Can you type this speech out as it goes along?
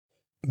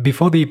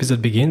Before the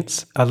episode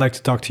begins, I'd like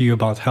to talk to you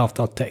about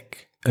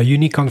Health.Tech, a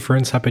unique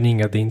conference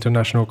happening at the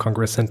International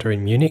Congress Center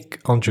in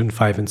Munich on June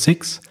 5 and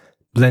 6,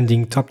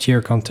 blending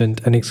top-tier content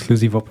and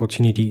exclusive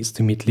opportunities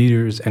to meet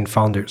leaders and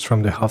founders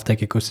from the health tech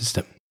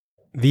ecosystem.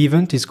 The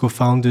event is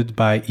co-founded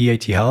by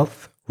EIT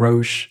Health,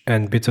 Roche,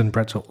 and Bits and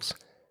Pretzels,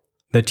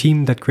 the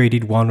team that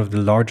created one of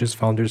the largest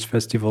founders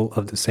festival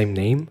of the same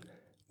name,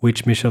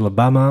 which Michelle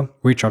Obama,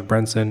 Richard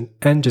Branson,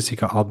 and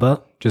Jessica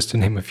Alba, just to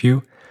name a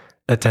few,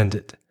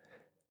 attended.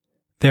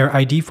 Their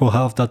idea for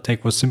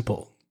Health.Tech was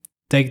simple.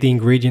 Take the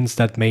ingredients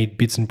that made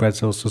Bits and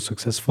Pretzels so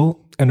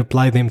successful and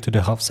apply them to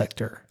the health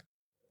sector.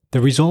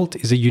 The result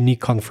is a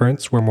unique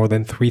conference where more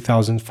than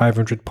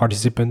 3,500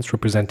 participants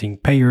representing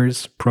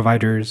payers,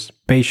 providers,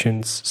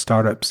 patients,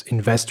 startups,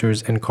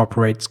 investors, and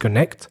corporates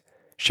connect,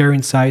 share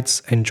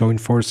insights, and join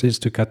forces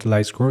to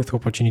catalyze growth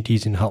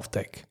opportunities in health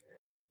tech.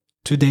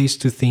 2 days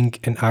to think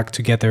and act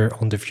together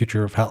on the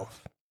future of health.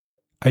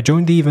 I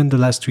joined the event the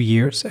last 2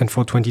 years, and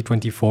for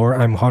 2024,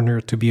 I'm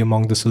honored to be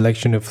among the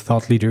selection of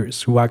thought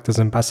leaders who act as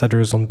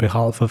ambassadors on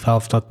behalf of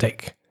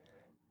Health.Tech.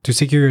 To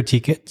secure your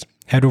ticket,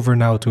 head over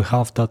now to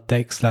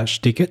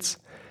health.tech/tickets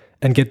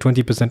and get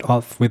 20%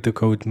 off with the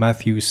code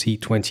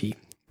MATTHEWC20.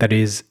 That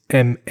is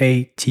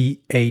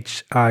MATHIEUC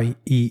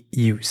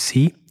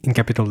in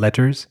capital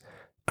letters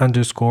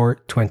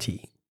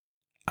 _20.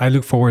 I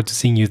look forward to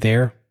seeing you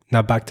there.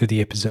 Now back to the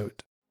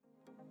episode.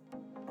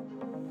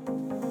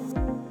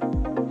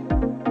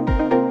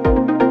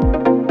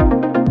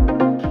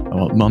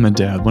 Well, mom and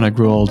dad, when I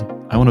grow old,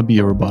 I want to be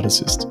a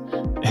roboticist.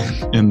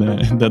 and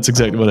that's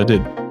exactly what I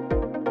did.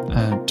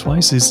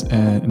 TWIICE is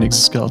an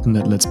exoskeleton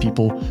that lets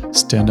people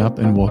stand up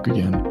and walk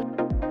again.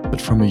 But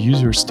from a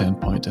user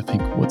standpoint, I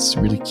think what's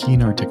really key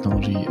in our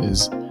technology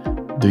is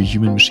the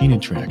human-machine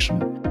interaction.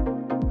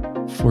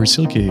 For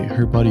Silke,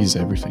 her body is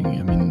everything.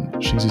 I mean,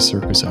 she's a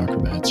circus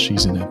acrobat,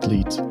 she's an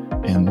athlete,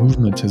 and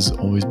movement has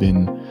always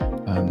been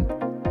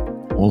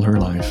all her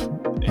life.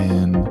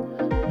 And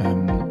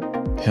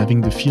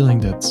having the feeling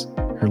that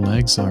her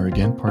legs are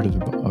again part of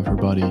her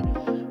body,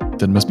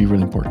 that must be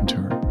really important to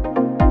her.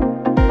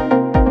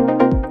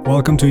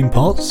 Welcome to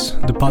Impulse,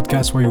 the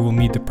podcast where you will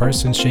meet the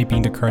persons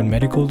shaping the current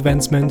medical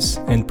advancements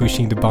and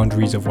pushing the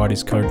boundaries of what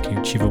is currently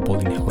achievable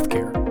in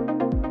healthcare.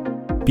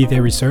 Be they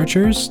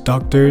researchers,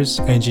 doctors,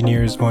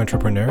 engineers, or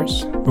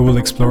entrepreneurs, we will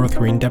explore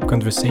through in-depth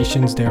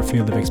conversations their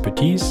field of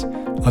expertise,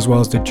 as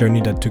well as the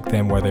journey that took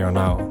them where they are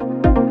now.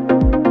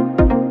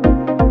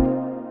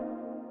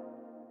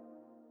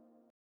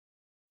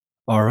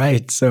 All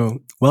right, so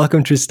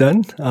welcome,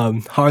 Tristan.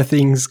 How are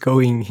things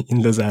going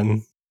in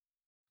Lausanne?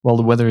 Well,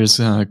 the weather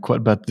is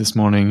quite bad this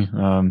morning.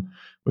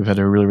 We've had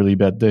a really, really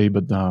bad day,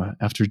 but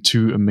after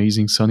 2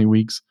 amazing sunny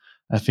weeks,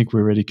 I think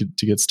we're ready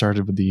to get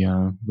started with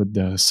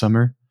the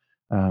summer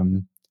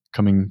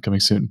coming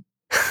soon.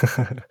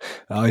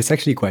 It's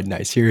actually quite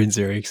nice here in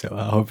Zurich, so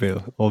I hope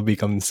it will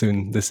become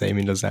soon the same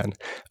in Lausanne.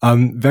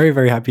 I'm very,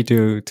 very happy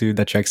to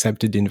that you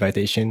accepted the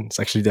invitation. It's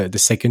actually the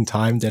second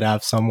time that I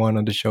have someone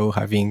on the show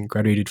having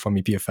graduated from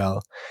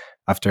EPFL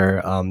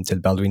after Tel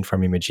Baldwin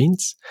from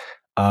Imagines,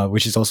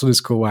 which is also the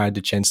school where I had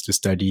the chance to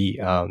study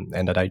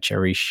and that I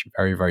cherish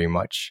very, very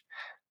much.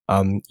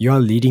 You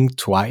are leading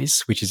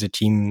TWIICE, which is a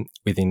team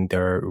within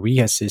the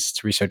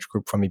Reassist research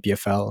group from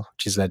EPFL,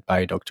 which is led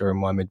by Dr.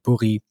 Mohamed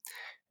Bouri,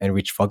 and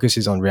which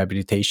focuses on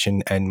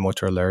rehabilitation and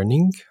motor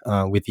learning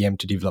with the aim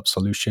to develop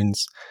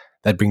solutions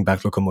that bring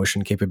back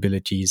locomotion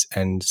capabilities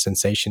and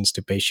sensations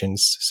to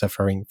patients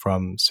suffering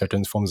from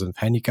certain forms of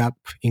handicap,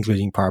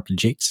 including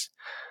paraplegics.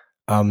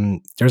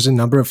 There's a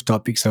number of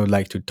topics I would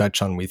like to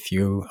touch on with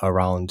you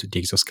around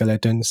the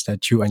exoskeletons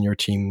that you and your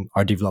team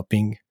are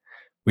developing,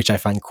 which I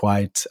find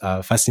quite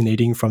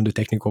fascinating from the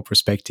technical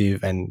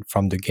perspective and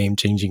from the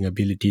game-changing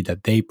ability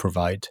that they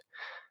provide,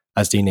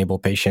 as they enable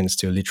patients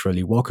to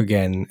literally walk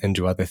again and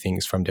do other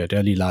things from their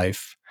daily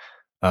life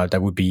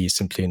that would be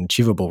simply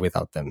unachievable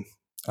without them.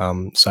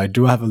 So I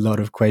do have a lot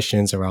of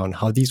questions around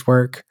how these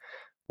work,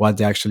 what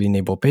they actually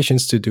enable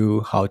patients to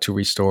do, how to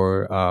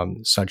restore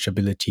such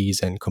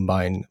abilities and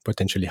combine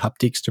potentially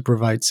haptics to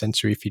provide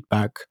sensory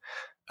feedback,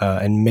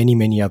 and many,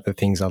 many other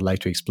things I'd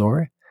like to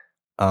explore.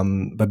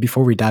 But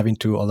before we dive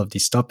into all of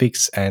these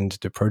topics and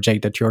the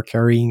project that you're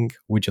carrying,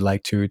 would you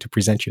like to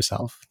present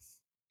yourself?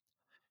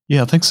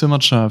 Yeah, thanks so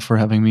much for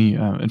having me.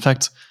 In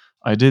fact,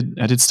 I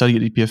did study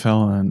at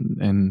EPFL,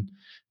 and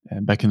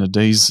back in the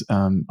days,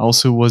 I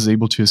also was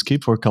able to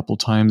escape for a couple of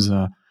times.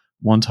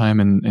 One time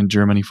in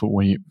Germany for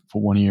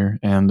 1 year,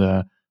 and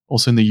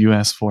also in the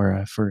US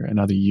for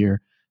another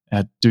year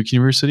at Duke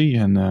University,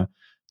 and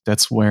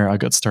that's where I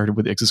got started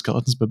with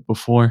exoskeletons. But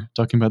before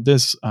talking about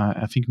this,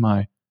 I think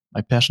my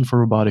passion for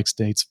robotics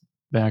dates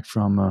back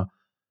from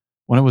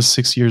when I was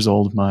 6 years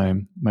old. My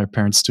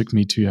parents took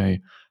me to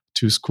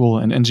school,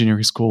 an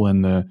engineering school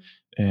in the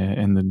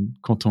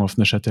canton of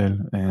Neuchâtel,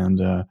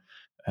 and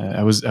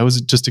I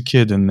was just a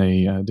kid, and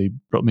they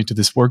brought me to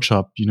this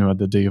workshop, at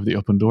the day of the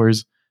open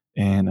doors,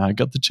 and I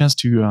got the chance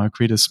to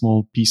create a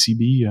small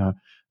PCB,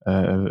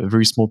 a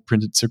very small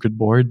printed circuit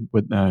board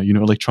with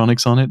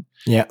electronics on it.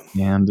 Yeah,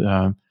 and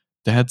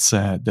that's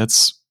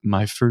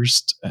my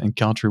first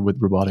encounter with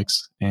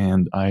robotics,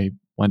 and I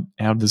went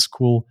out of the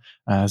school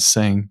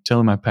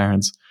telling my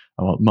parents,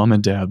 well, mom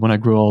and dad, when I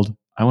grow old,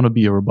 I want to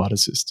be a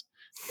roboticist,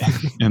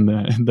 and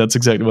that's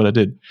exactly what I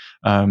did.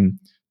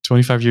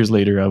 25 years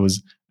later, I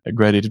was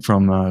graduated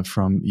from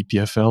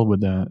EPFL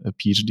with a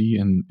PhD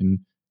in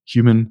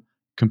human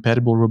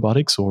compatible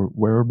robotics or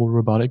wearable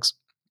robotics,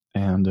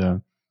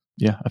 and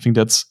yeah, I think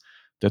that's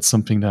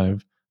something that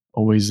I've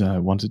always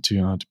wanted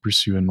to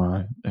pursue in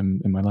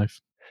my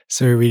life.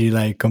 So you really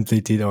like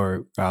completed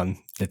or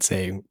let's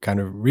say kind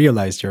of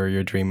realized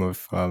your dream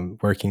of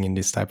working in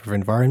this type of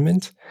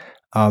environment.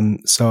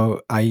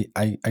 So I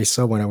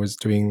saw when I was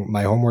doing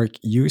my homework,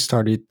 you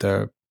started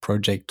the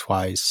project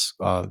twice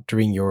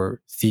during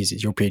your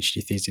thesis, your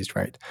PhD thesis,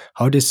 right?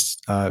 How this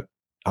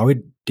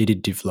did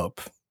it develop?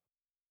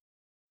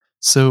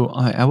 So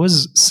I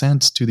was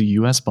sent to the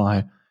US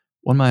one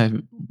of my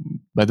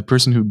by the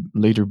person who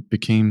later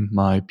became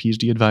my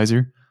PhD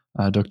advisor,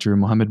 Dr.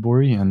 Mohammed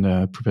Bori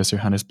and Professor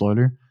Hannes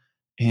Bleuler,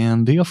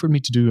 and they offered me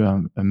to do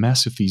a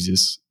master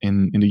thesis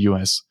in the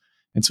US.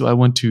 And so I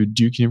went to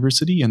Duke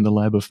University in the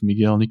lab of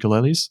Miguel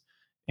Nicolelis,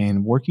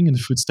 and working in the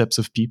footsteps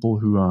of people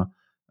who,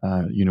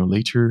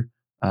 later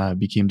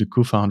became the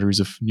co-founders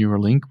of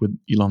Neuralink with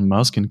Elon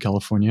Musk in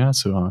California.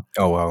 So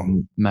Oh wow.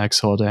 Max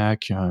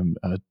Hodak,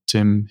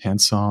 Tim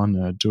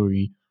Henson,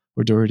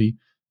 Doherty.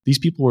 These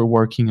people were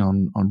working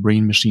on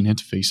brain-machine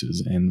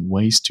interfaces and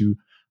ways to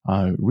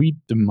read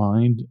the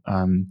mind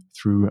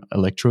through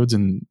electrodes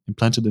and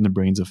implanted in the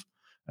brains of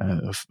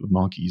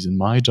monkeys. And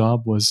my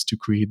job was to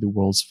create the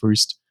world's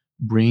first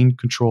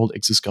brain-controlled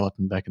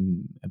exoskeleton back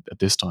at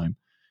this time.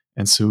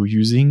 And so,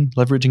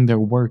 leveraging their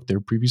work, their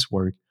previous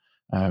work,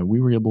 we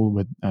were able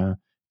with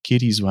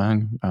Katie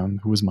Zhuang,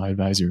 who was my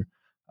advisor,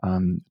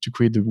 to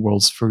create the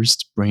world's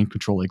first brain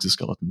control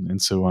exoskeleton.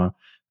 And so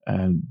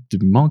the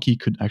monkey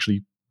could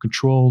actually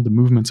control the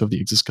movements of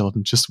the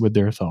exoskeleton just with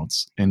their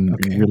thoughts in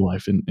Okay. real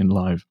life, in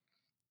live.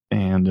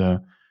 And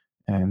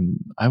and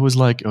I was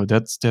like, oh,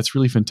 that's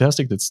really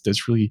fantastic.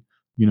 That's really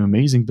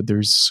amazing. But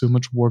there's so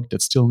much work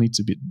that still needs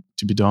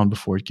to be done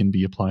before it can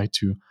be applied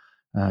to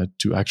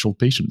actual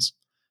patients.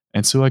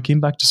 And so I came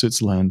back to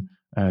Switzerland.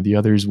 The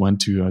others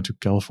went to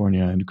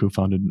California and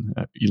co-founded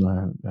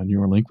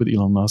Neuralink with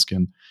Elon Musk.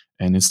 And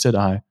instead,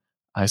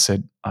 I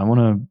said I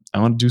want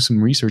to do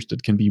some research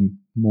that can be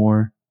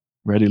more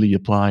readily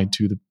applied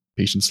to the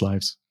patients'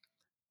 lives.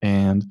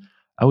 And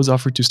I was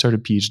offered to start a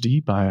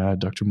PhD by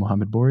Dr.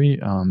 Mohammed Bori,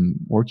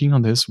 working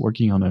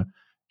on a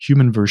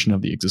human version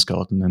of the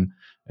exoskeleton,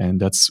 and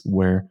that's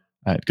where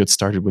it got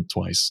started with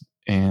TWICE.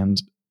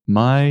 And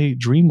my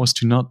dream was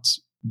to not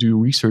do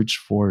research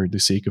for the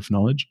sake of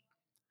knowledge,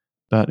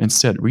 but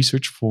instead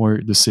research for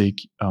the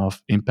sake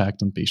of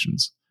impact on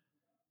patients.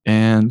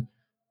 And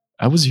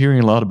I was hearing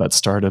a lot about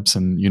startups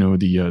and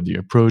the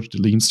approach, the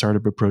lean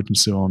startup approach, and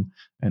so on,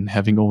 and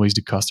having always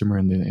the customer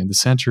in the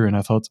center. And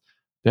I thought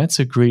that's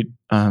a great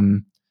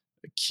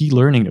key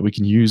learning that we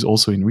can use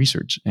also in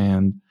research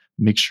and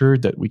make sure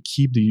that we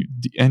keep the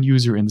end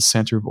user in the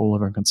center of all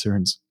of our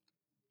concerns.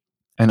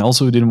 And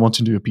also didn't want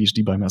to do a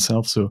PhD by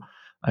myself, so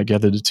I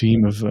gathered a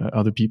team of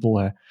other people.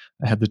 I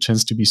had the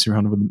chance to be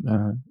surrounded with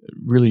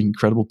really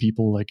incredible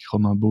people like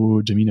Romain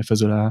Beau, Jamina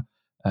Fazola,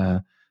 uh,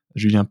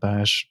 Julien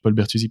Pache, Paul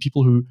Bertuzzi,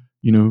 people who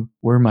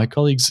were my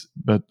colleagues,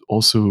 but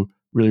also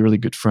really really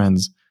good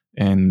friends.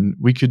 And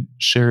we could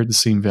share the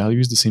same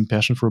values, the same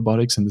passion for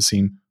robotics, and the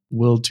same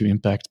will to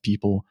impact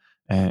people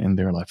in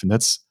their life. And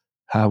that's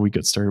how we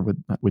got started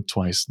with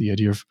TWICE. The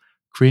idea of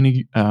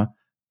creating a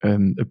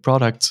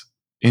product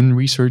in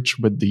research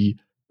with the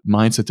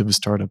mindset of a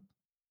startup.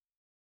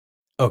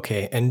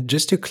 Okay. And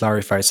just to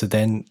clarify, so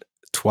then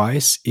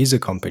Twice is a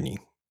company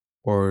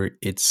or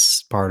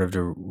it's part of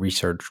the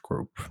research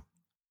group?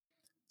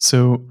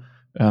 So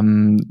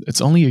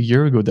it's only a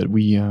year ago that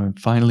we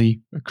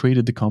finally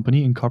created the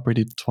company,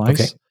 incorporated Okay.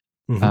 TWICE.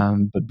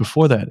 Hmm. But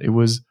before that, it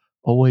was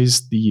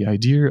always the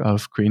idea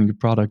of creating a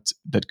product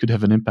that could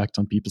have an impact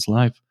on people's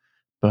life,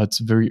 but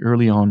very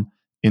early on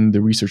in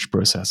the research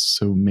process.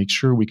 So make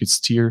sure we could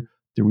steer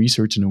the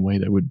research in a way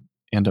that would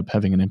end up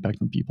having an impact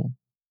on people.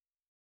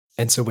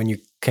 And so when you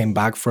came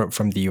back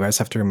from the US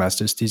after your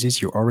master's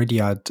thesis, you already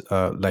had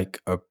like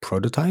a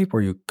prototype,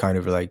 or you kind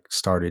of like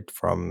started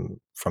from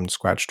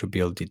scratch to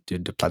build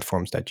the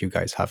platforms that you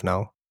guys have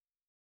now?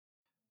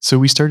 So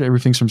we started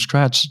everything from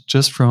scratch,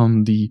 just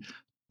from the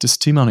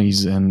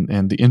testimonies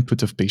and the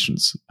input of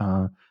patients.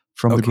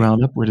 From the Okay.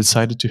 ground up, we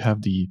decided to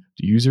have the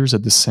users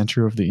at the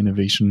center of the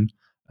innovation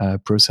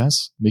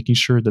process, making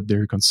sure that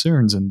their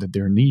concerns and that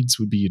their needs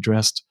would be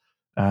addressed,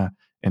 uh,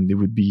 and they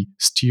would be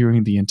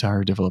steering the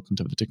entire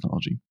development of the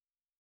technology.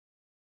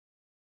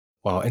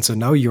 Wow. And so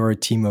now you're a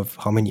team of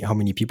how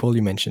many people?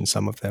 You mentioned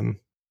some of them.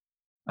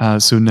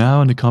 So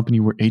now in the company,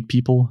 we're 8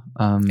 people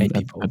Eight at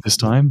people. this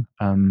Mhm. time.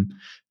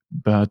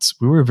 But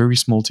we were a very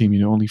small team,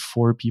 only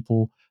 4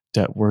 people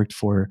that worked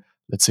for,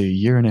 let's say, a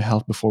year and a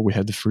half before we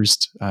had the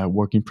first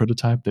working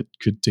prototype that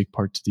could take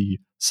part to the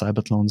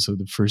Cybathlon, so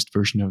the first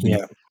version of the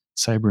Yeah.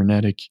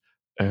 cybernetic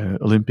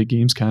Olympic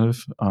Games, kind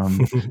of,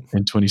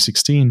 in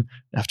 2016,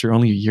 after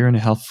only a year and a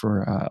half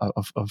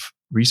of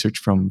research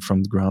from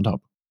the ground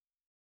up.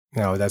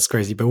 No, that's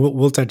crazy. But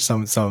we'll touch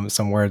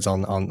some words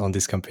on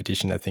this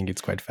competition. I think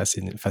it's quite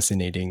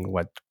fascinating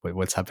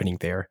what's happening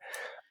there.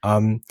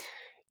 Um,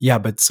 yeah,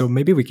 but so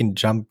maybe we can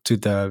jump to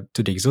the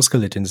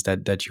exoskeletons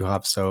that you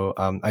have. So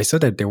I saw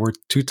that there were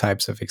two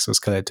types of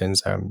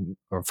exoskeletons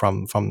or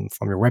from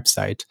your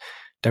website.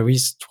 There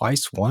is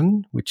twice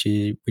one, which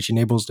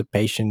enables the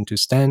patient to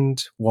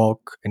stand,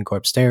 walk, and go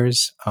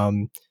upstairs.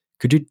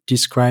 Could you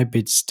describe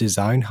its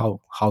design, how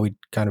it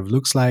kind of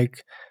looks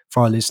like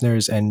for our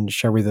listeners, and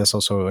share with us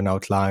also an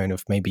outline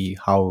of maybe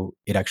how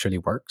it actually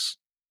works?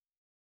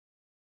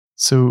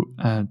 So,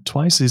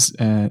 TWICE is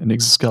an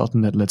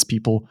exoskeleton that lets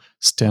people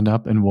stand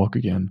up and walk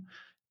again.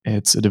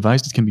 It's a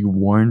device that can be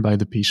worn by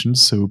the patient.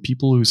 So,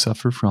 people who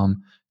suffer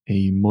from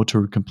a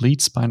motor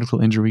complete spinal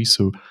cord injury,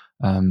 so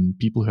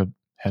people who have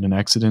had an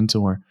accident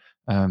or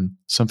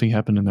something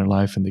happened in their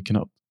life and they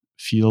cannot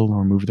feel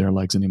or move their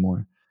legs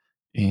anymore,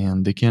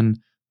 and they can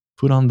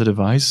put on the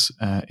device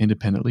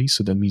independently.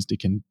 So that means they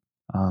can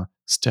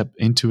step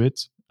into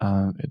it.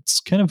 It's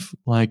kind of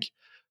like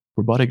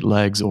robotic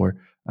legs, or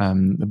a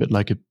bit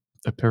like a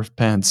pair of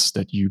pants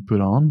that you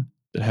put on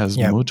that has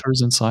Yeah.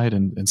 motors inside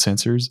and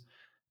sensors.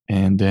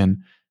 And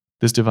then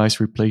this device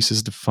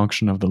replaces the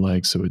function of the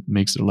legs. So it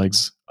makes the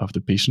legs of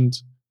the patient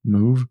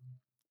move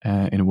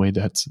in a way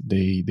that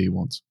they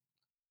want.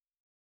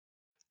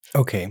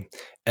 Okay.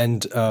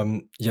 And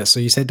yeah, so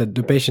you said that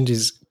the patient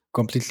is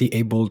completely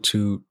able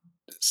to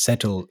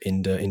settle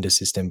in the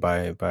system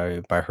by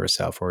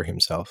herself or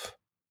himself.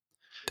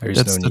 There is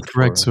no That's need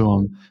correct. for.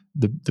 So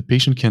the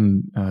patient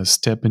can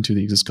step into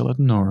the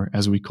exoskeleton, or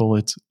as we call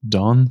it,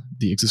 don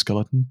the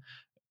exoskeleton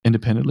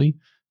independently.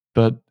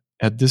 But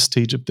at this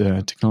stage of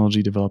the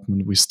technology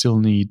development, we still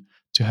need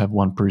to have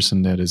one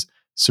person that is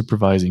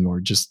supervising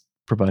or just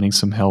providing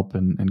some help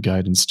and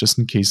guidance just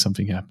in case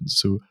something happens.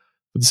 So,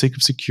 for the sake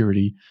of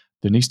security,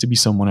 there needs to be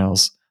someone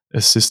else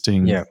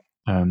assisting, Yeah.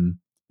 um,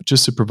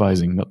 just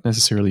supervising, not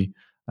necessarily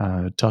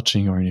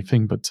touching or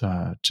anything, but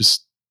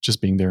just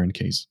being there in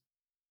case.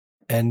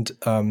 And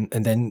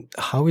then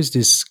how is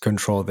this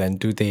control then?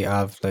 Do they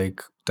have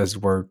like does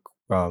it work?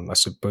 I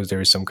suppose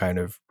there is some kind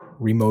of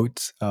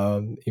remote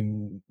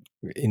in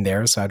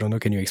there. So I don't know.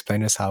 Can you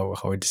explain us how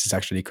this is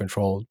actually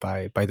controlled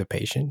by the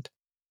patient?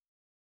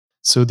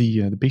 So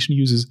the patient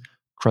uses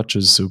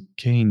crutches, so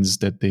canes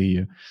that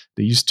they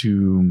use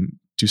to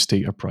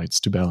stay upright,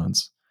 to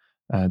balance.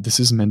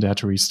 This is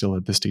mandatory still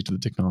at this stage of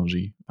the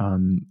technology.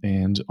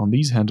 And on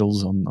these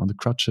handles, on the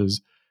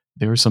crutches,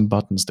 there are some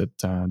buttons that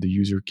the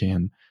user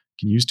can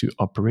use to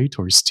operate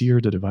or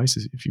steer the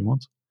devices if you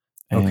want.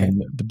 Okay.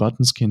 And the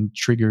buttons can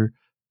trigger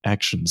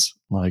actions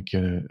like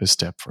a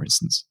step, for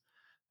instance.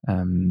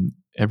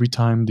 Every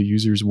time the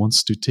users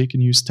wants to take a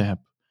new step,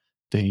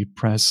 they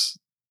press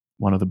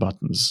one of the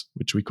buttons,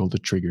 which we call the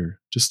trigger,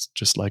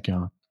 just like in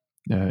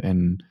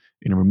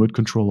a remote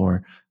control,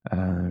 or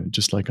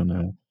just like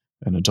on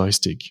a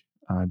joystick.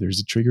 There's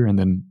a trigger, and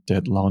then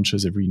that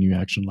launches every new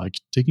action, like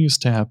taking a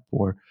step,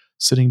 or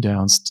sitting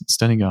down,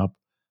 standing up,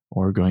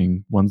 or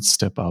going one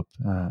step up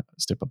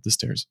the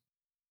stairs.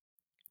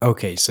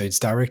 Okay, so it's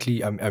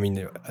directly. I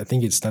mean, I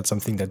think it's not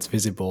something that's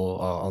visible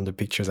on the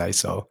pictures I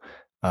saw.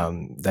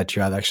 That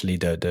you had actually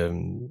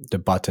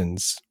the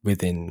buttons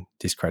within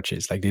these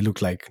crutches, like they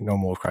look like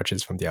normal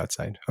crutches from the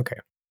outside. Okay.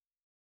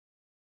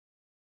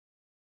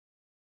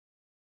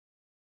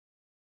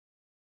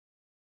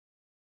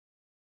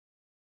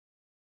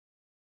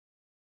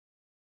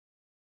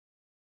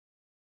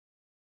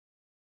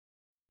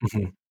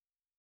 Mhm.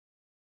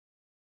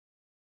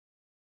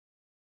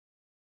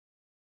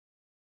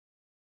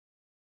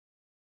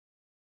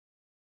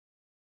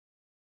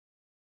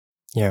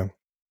 Yeah.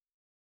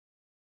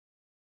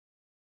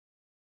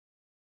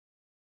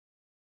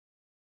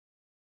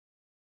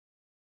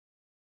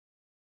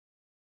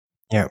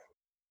 Yeah.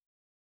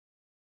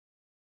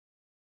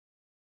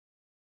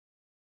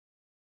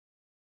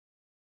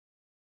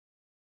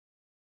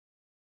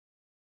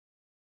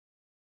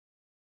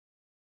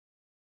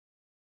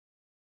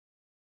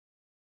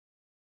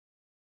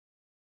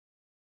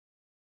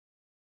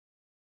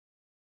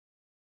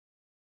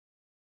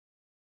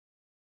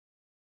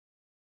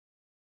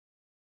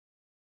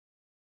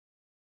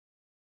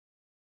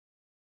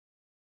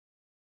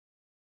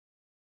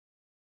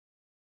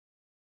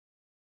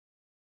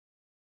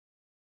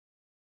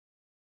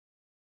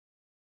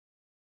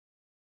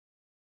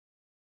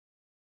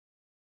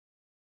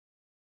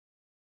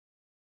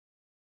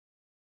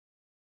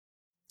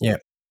 Yeah.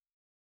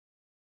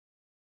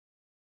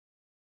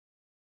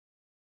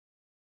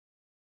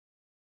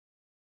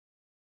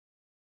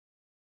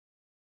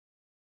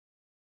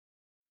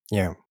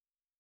 Yeah.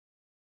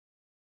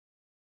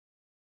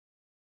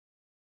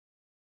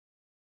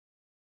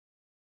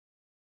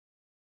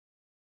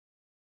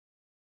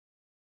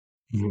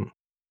 Mhm.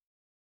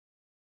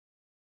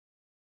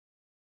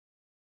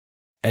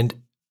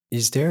 And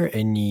is there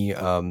any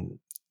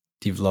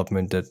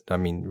development that, I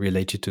mean,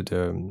 related to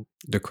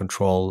the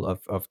control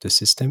of the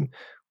system,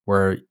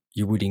 where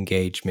you would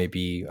engage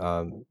maybe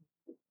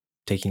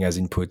taking as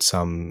input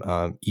some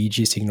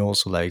EEG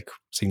signals, so like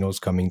signals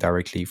coming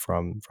directly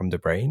from the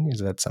brain. Is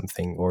that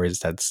something, or is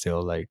that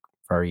still like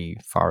very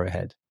far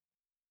ahead?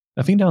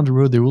 I think down the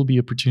road there will be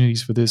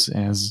opportunities for this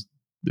as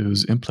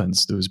those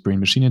implants, those brain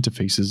machine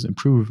interfaces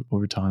improve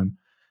over time.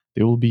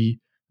 There will be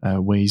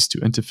ways to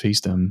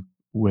interface them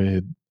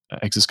with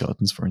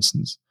exoskeletons, for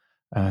instance,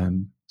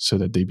 and so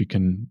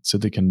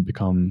they can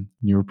become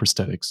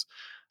neuroprosthetics.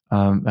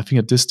 I think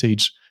at this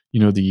stage,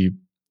 the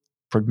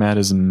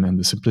pragmatism and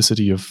the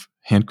simplicity of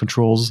hand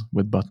controls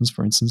with buttons,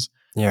 for instance,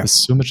 Yeah, is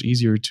so much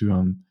easier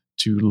to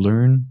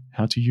learn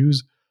how to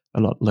use. A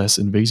lot less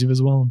invasive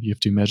as well. You have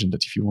to imagine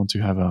that if you want to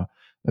have a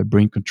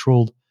brain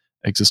controlled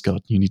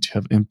exoskeleton, you need to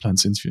have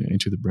implants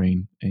into the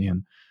brain.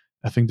 And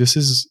I think this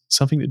is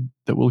something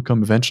that will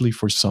come eventually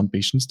for some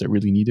patients that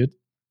really need it.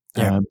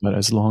 yeah. But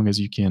as long as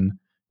you can,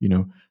 you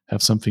know,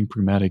 have something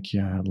pragmatic,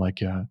 yeah,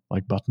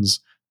 like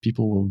buttons,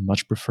 people will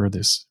much prefer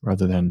this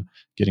rather than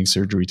getting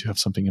surgery to have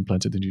something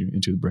implanted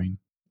into the brain.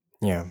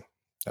 Yeah,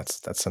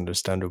 that's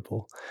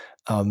understandable.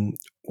 Um,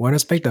 One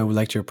aspect I would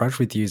like to approach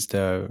with you is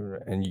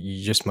and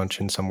you just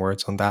mentioned some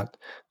words on that,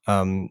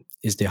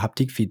 is the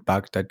haptic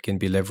feedback that can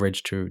be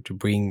leveraged to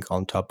bring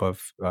on top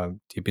of the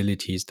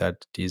abilities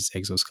that these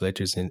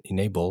exoskeletons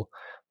enable,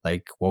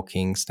 like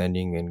walking,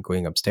 standing, and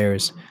going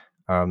upstairs.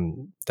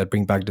 That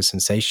bring back the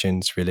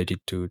sensations related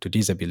to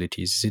these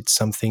abilities. Is it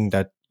something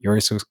that your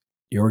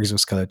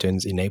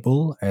exoskeletons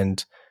enable,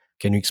 and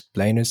can you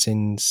explain us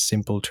in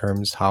simple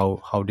terms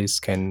how this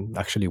can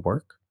actually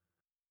work?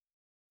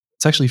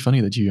 It's actually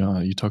funny that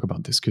you talk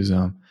about this because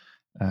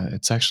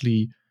it's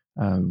actually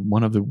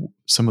one of the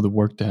some of the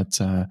work that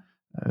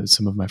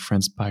some of my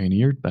friends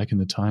pioneered back in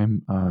the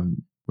time.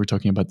 We're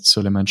talking about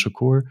Soleiman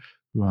Chokour,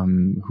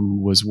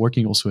 who was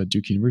working also at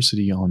Duke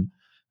University on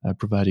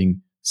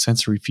providing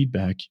sensory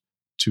feedback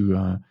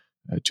to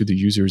the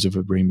users of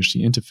a brain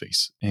machine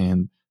interface,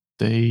 and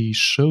they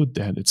showed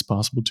that it's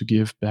possible to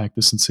give back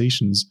the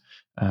sensations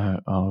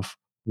of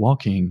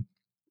walking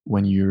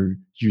when you're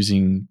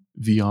using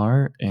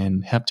VR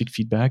and haptic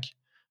feedback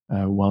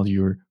while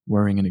you're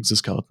wearing an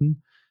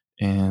exoskeleton,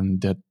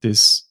 and that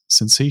this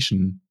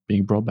sensation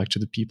being brought back to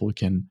the people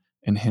can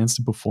enhance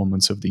the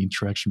performance of the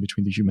interaction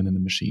between the human and the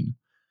machine.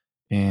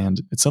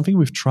 And it's something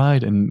we've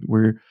tried, and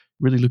we're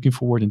really looking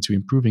forward into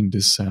improving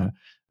this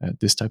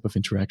type of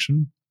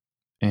interaction.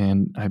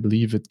 And I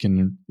believe it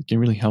can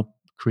really help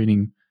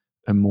creating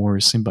a more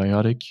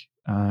symbiotic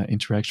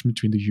interaction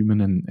between the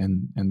human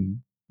and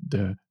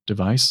the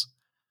device,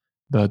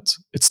 but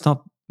it's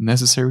not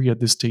necessary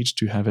at this stage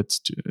to have it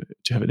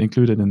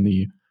included in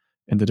the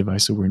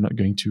device. So we're not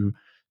going to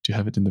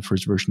have it in the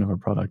first version of our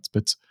product.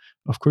 But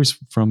of course,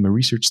 from a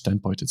research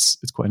standpoint, it's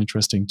quite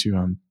interesting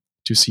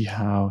to see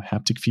how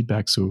haptic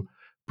feedback, so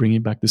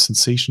bringing back the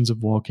sensations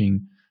of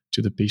walking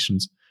to the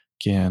patients,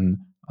 can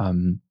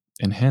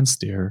enhance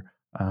their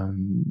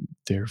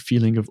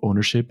feeling of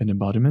ownership and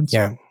embodiment,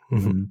 Yeah, hmm,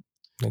 um,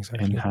 and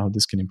exactly. how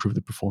this can improve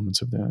the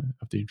performance of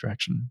the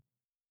interaction.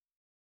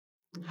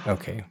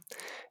 Okay.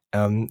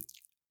 Um,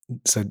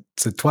 so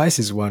TWICE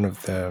is one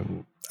of the.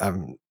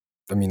 Um,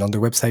 I mean, on the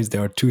websites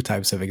there are two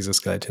types of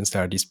exoskeletons that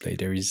are displayed.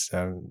 There is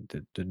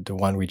the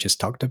one we just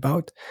talked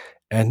about,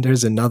 and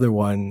there's another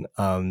one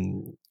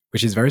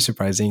which is very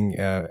surprising,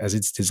 as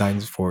it's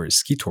designed for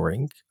ski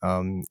touring,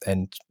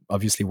 and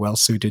obviously well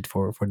suited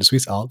for the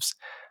Swiss Alps.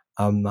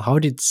 How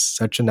did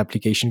such an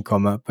application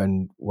come up,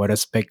 and what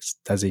aspects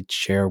does it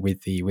share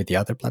with the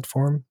other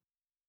platform?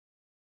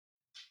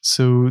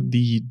 So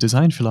the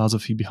design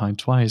philosophy behind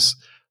Twice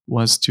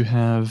was to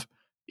have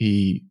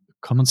a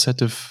common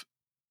set of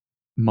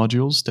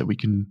modules that we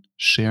can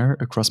share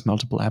across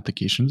multiple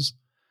applications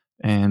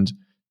and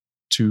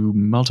to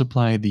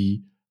multiply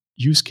the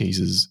use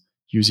cases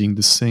using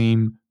the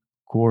same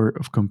core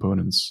of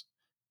components.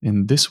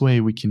 In this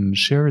way, we can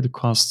share the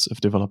costs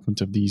of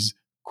development of these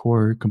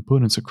core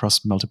components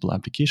across multiple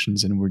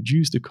applications and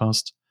reduce the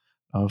cost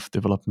of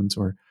development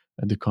or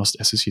the cost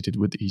associated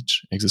with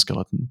each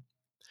exoskeleton.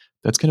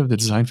 That's kind of the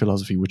design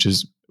philosophy, which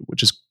is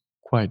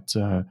quite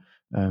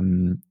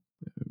um,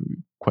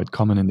 quite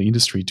common in the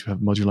industry to have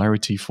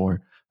modularity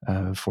for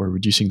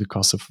reducing the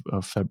cost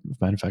of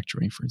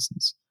manufacturing, for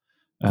instance.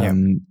 Yeah,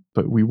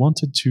 But we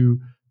wanted to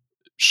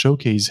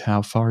showcase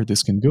how far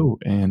this can go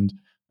and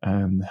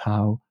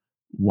how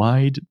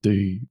wide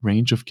the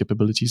range of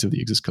capabilities of the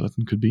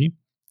exoskeleton could be,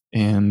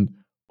 and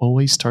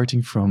always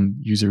starting from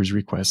users'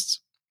 requests.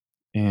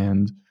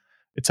 And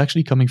it's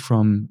actually coming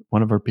from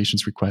one of our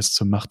patients' requests.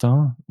 So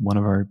Martin, one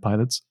of our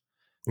pilots,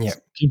 yeah,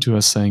 came to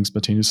us saying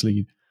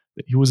spontaneously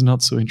that he was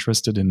not so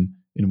interested in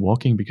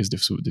walking because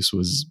this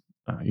was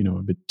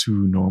a bit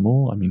too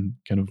normal. I mean,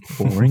 kind of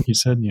boring. He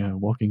said, "Yeah,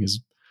 walking is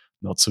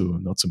not so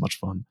much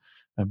fun."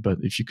 But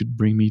if you could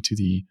bring me to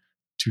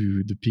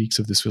the peaks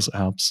of the Swiss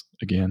Alps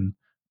again,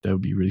 that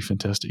would be really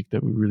fantastic.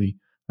 That would really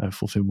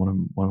fulfill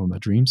one of my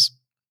dreams.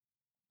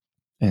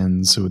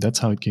 And so that's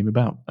how it came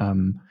about.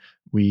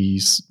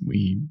 we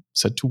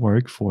set to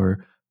work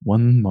for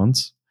 1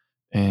 month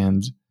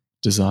and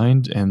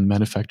designed and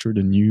manufactured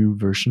a new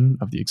version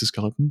of the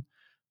exoskeleton,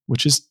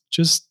 which is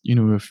just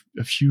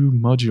a few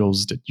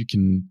modules that you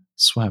can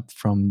swap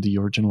from the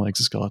original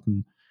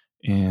exoskeleton,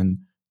 and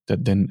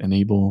that then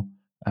enable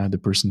the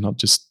person not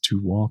just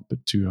to walk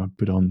but to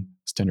put on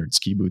standard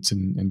ski boots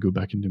and go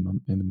back in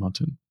the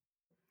mountain.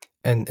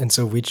 And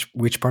so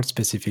which parts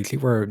specifically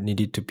were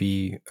needed to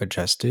be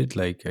adjusted,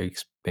 like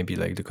maybe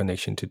like the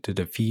connection to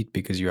the feet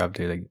because you have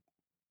the like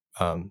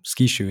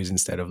ski shoes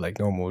instead of like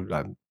normal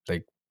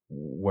like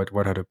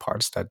what are the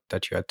parts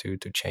that you had to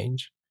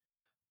change?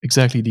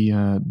 Exactly.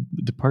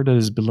 The part that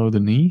is below the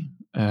knee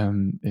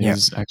Yeah.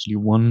 is actually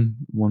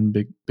one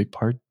big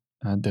part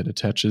that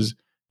attaches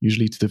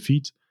usually to the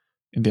feet.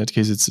 In that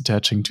case, it's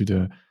attaching to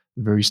the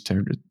very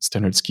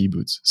standard ski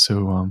boots.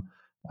 So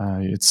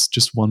it's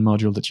just one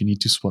module that you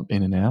need to swap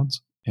in and out,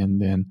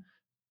 and then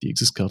the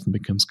exoskeleton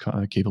becomes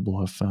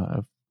capable of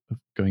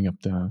going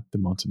up the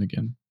mountain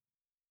again.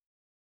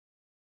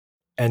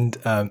 And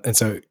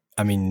so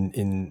I mean,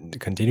 in the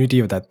continuity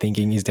of that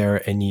thinking, is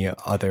there any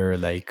other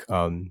like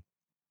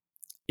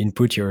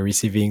input you're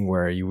receiving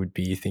where you would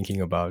be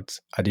thinking about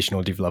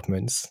additional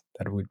developments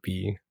that would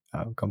be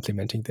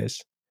complementing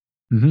this?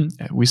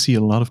 We see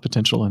a lot of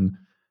potential, and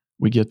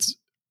we get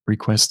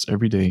requests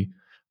every day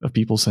of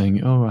people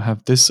saying, "Oh, I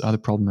have this other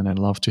problem, and I'd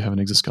love to have an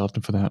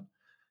exoskeleton for that."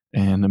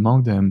 And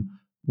among them,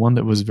 one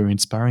that was very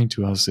inspiring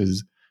to us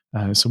is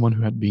someone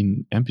who had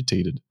been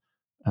amputated.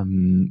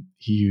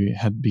 He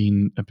had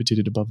been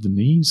amputated above the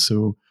knee,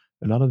 so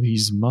a lot of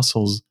his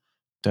muscles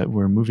that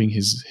were moving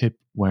his hip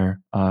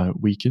were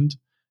weakened,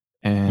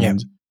 Yeah.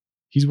 and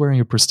he's wearing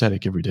a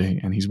prosthetic every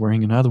day, and he's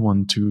wearing another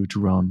one to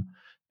run.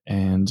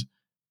 And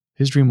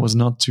his dream was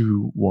not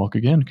to walk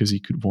again because he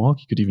could walk,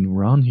 he could even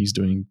run. He's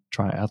doing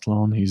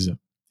triathlon.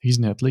 He's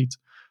an athlete,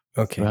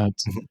 Okay. but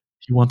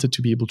he wanted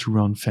to be able to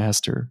run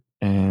faster.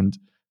 And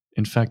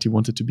in fact, he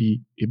wanted to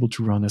be able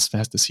to run as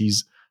fast as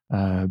his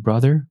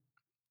brother,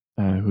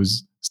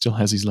 who's still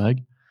has his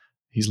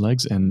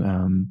legs,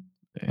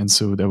 and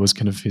so that was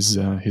kind of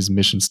his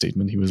mission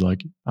statement. He was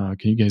like,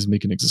 "Can you guys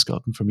make an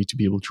exoskeleton for me to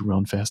be able to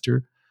run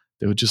faster?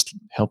 That would just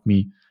help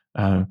me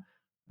uh,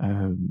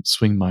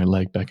 swing my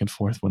leg back and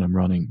forth when I'm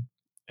running."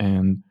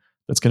 And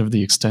that's kind of the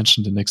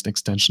next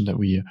extension that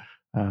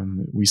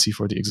we see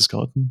for the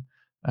exoskeleton,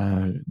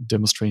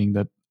 demonstrating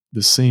that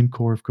the same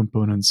core of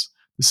components,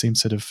 the same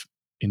set of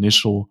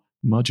initial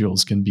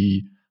modules, can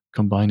be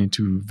combined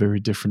into very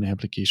different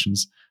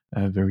applications,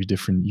 very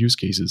different use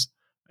cases,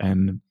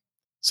 and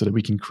so that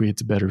we can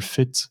create a better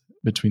fit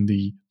between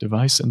the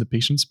device and the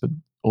patients, but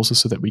also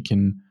so that we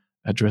can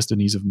address the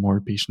needs of more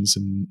patients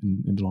in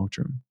the long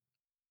term.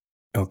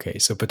 Okay,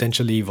 so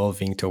potentially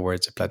evolving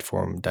towards a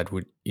platform that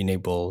would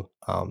enable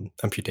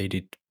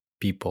amputated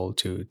people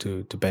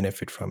to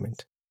benefit from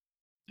it.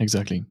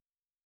 Exactly.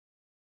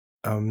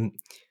 Um,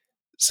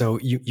 so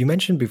you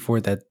mentioned before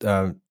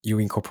that you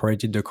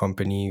incorporated the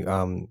company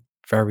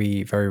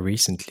very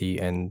recently,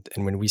 and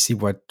when we see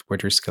what your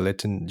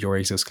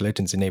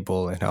exoskeletons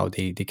enable and how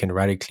they can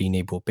radically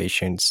enable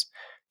patients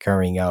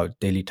carrying out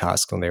daily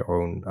tasks on their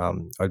own,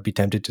 I'd be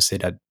tempted to say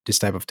that this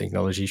type of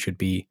technology should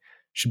be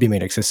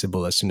made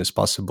accessible as soon as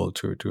possible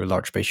to a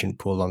large patient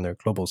pool on a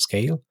global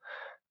scale.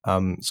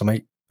 So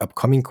my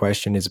upcoming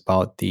question is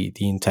about the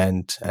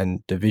intent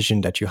and the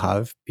vision that you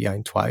have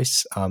behind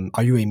Twice.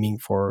 Are you aiming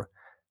for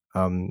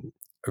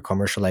a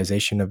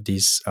commercialization of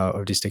this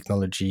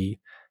technology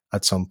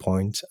at some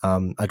point?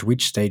 At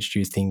which stage do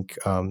you think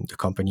the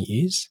company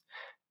is,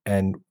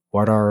 and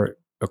what are,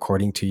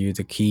 according to you,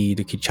 the key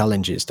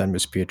challenges that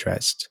must be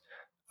addressed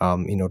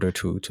in order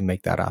to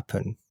make that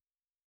happen?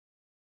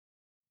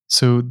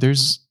 So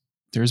there's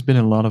been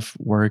a lot of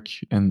work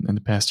in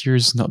the past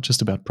years, not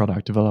just about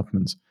product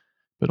development,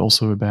 but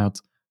also about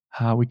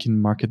how we can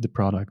market the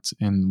product.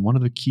 And one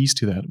of the keys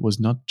to that was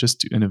not just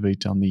to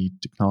innovate on the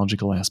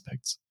technological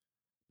aspects,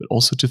 but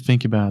also to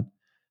think about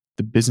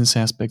the business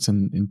aspects,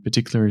 and in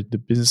particular, the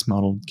business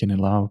model that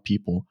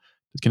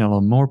can allow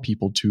more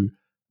people to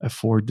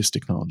afford this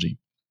technology.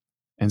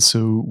 And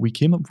so we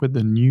came up with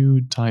a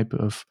new type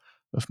of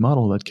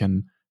model that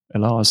can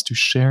allow us to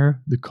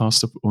share the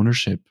cost of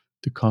ownership,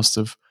 the cost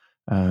of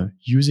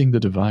using the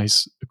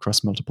device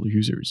across multiple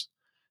users.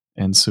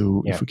 And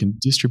so if Yeah. we can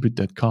distribute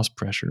that cost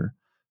pressure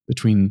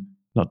between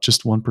not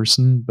just one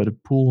person, but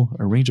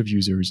a range of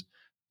users,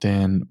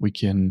 then we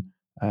can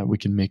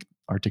make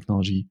our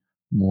technology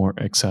more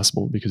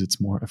accessible because it's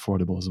more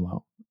affordable as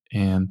well.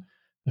 And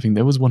I think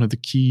that was one of the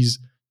keys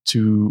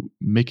to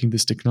making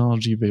this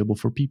technology available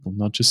for people,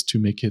 not just to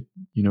make it,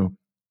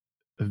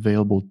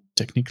 available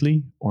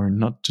technically, or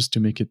not just to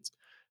make it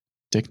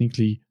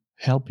technically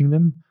helping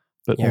them,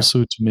 but Yeah.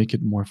 also to make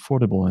it more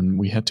affordable. And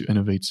we had to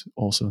innovate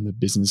also in the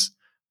business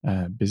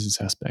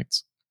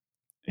aspects.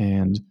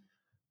 And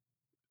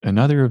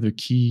another of the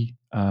key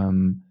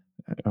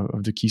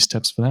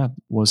steps for that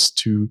was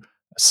to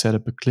set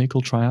up a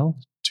clinical trial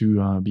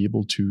to be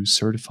able to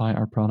certify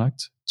our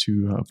product to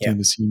Yeah. obtain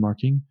the CE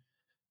marking.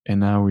 And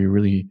now we're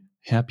really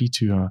happy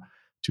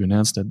to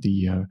announce that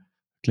the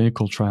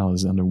clinical trial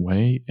is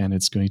underway, and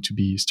it's going to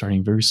be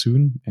starting very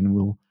soon, and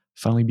we'll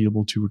finally be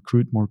able to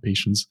recruit more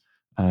patients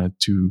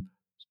to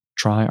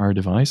try our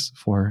device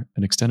for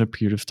an extended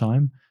period of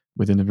time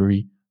within a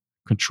very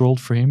controlled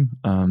frame,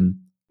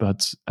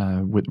 but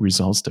with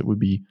results that would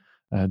be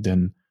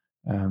then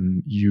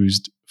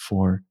used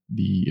for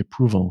the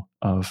approval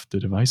of the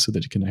device so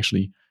that it can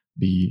actually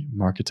be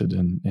marketed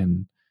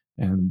and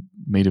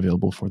made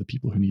available for the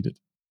people who need it.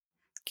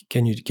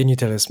 Can you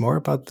tell us more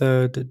about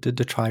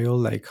the trial?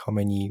 Like how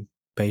many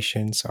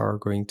patients are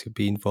going to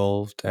be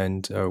involved,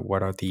 and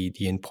what are the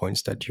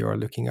endpoints that you are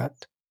looking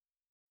at?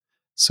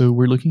 So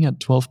we're looking at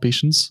 12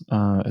 patients.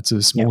 It's a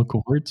Yeah. small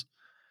cohort.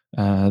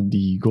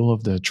 The goal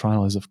of the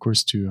trial is, of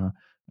course, to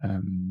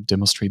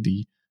demonstrate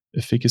the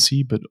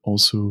efficacy, but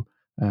also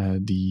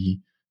the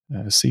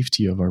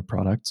safety of our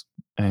product.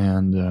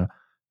 And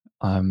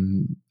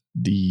um,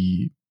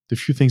 the the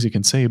few things I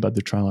can say about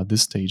the trial at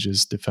this stage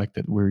is the fact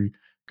that we're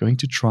going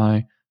to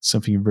try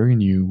something very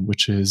new,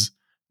 which is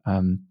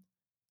um,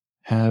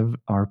 have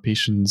our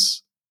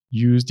patients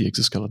use the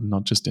exoskeleton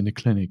not just in the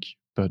clinic,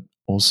 but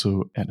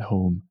also at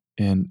home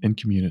and in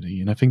community.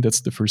 And I think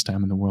that's the first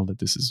time in the world that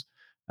this is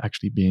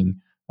actually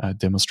being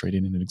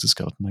demonstrated in an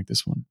exoskeleton like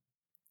this one.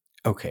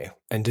 Okay.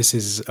 And this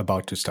is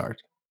about to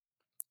start.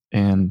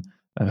 And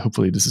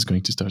hopefully, this is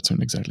going to start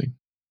soon. Exactly.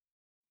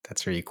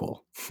 That's really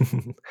cool.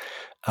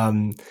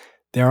 um,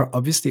 there are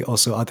obviously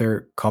also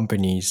other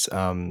companies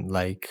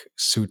like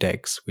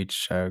Sudex,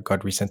 which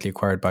got recently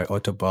acquired by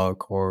Autobug,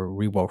 or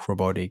Rewalk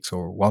Robotics,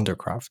 or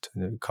Wondercraft,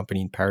 a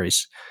company in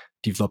Paris,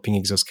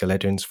 developing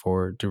exoskeletons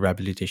for the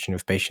rehabilitation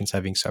of patients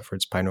having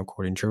suffered spinal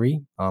cord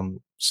injury.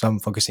 Some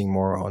focusing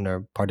more on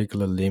a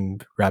particular limb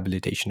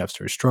rehabilitation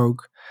after a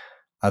stroke,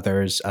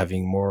 others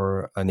having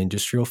more an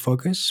industrial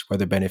focus, where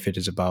the benefit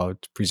is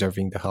about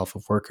preserving the health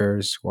of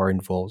workers who are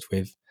involved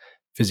with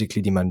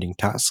physically demanding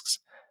tasks.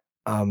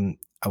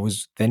 I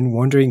was then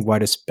wondering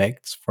what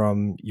aspects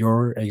from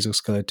your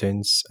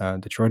exoskeletons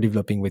that you're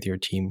developing with your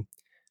team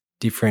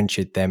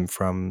differentiate them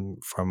from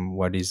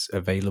what is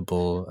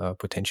available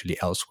potentially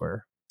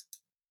elsewhere.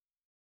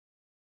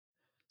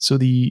 So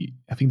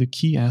I think the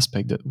key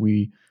aspect that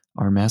we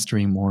are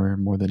mastering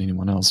more than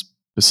anyone else,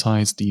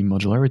 besides the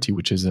modularity,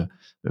 which is a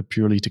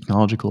purely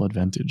technological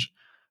advantage,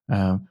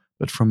 uh,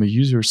 but from a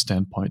user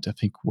standpoint, I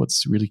think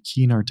what's really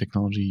key in our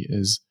technology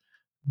is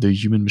the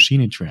human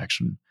machine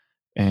interaction.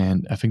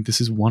 And I think this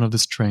is one of the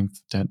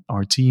strengths that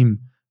our team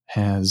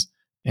has,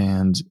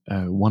 and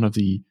one of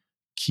the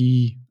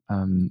key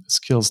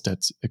skills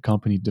that a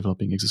company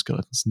developing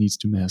exoskeletons needs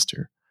to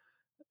master.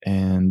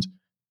 And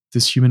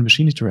this human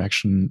machine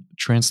interaction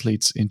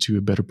translates into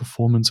a better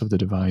performance of the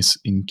device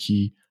in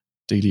key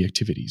daily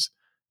activities.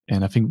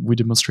 And I think we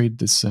demonstrate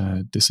this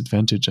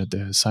advantage at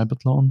the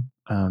Cybathlon,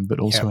 but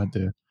Yeah, also at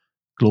the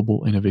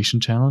Global Innovation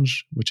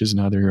Challenge, which is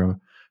another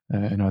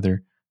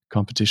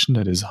competition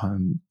that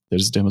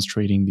is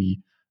demonstrating the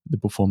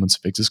performance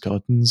of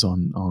exoskeletons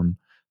on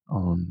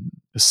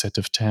a set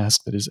of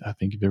tasks that is, I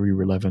think, very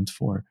relevant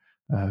for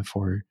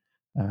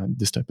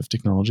this type of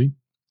technology.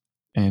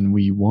 And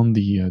we won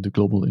the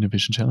Global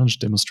Innovation Challenge,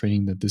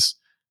 demonstrating that this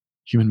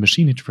human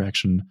machine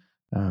interaction,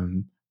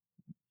 um,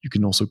 you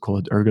can also call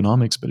it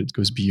ergonomics, but it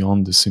goes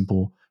beyond the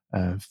simple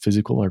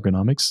physical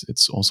ergonomics.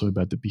 It's also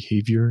about the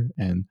behavior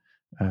and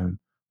um,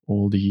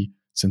 all the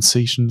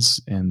sensations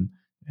and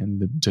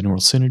the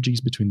general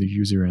synergies between the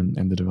user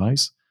and the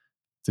device.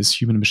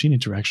 This human machine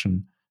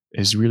interaction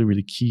is really,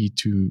 really key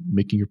to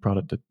making your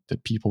product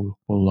that people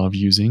will love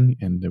using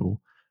and that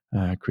will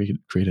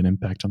create an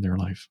impact on their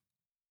life.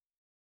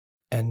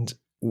 and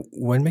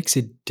what makes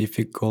it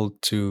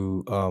difficult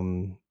to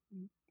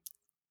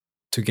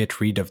get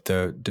rid of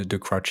the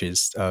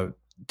crutches?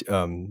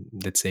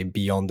 Let's say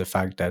beyond the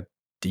fact that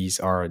these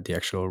are the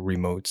actual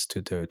remotes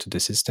to the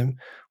system,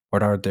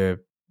 what are the,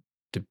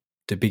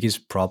 the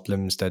biggest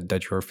problems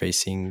that you're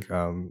facing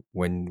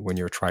when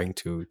you're trying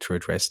to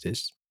address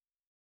this?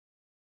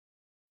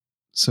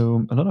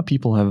 So a lot of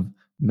people have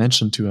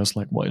mentioned to us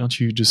like, why don't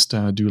you just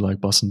do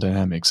like Boston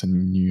Dynamics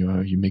and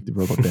you make the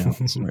robot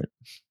balance, right?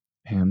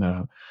 And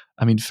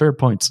I mean, fair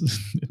point.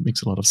 It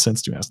makes a lot of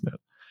sense to ask that.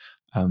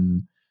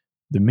 Um,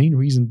 the main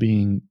reason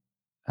being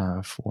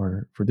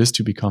for this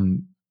to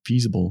become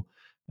feasible,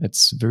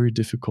 it's very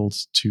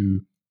difficult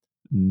to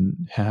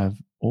have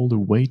all the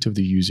weight of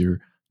the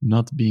user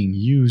not being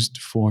used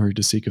for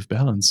the sake of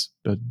balance,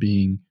 but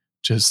being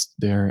just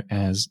there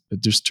as a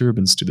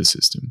disturbance to the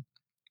system.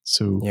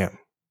 So Yeah,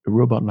 a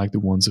robot like the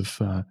ones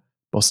of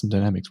Boston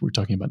Dynamics, we're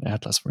talking about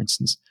Atlas, for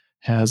instance,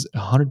 has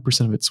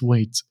 100% of its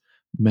weight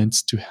meant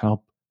to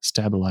help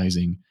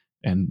stabilizing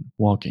and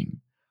walking,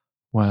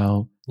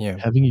 while yeah.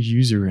 having a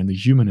user and the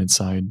human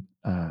inside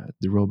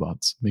the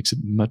robot makes it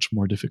much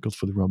more difficult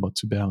for the robot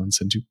to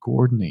balance and to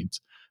coordinate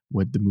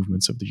with the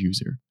movements of the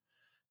user.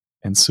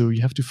 And so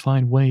you have to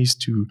find ways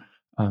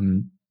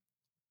um,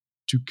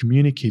 to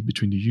communicate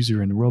between the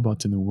user and the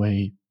robot in a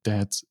way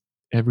that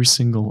every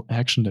single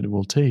action that it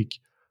will take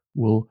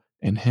will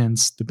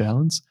enhance the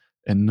balance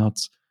and not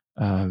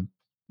uh,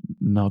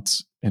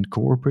 not and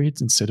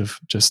cooperate instead of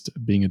just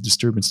being a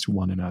disturbance to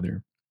one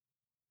another.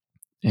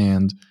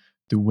 And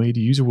the way the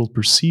user will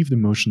perceive the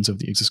motions of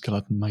the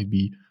exoskeleton might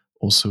be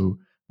also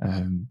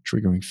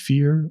triggering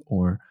fear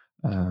or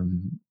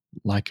um,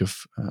 lack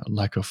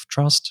of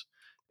trust.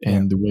 Yeah.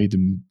 And the way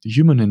the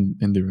human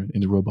in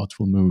the robot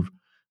will move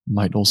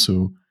might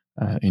also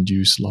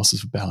induce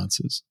losses of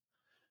balances.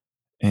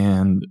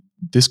 And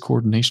this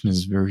coordination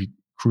is very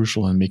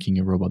crucial in making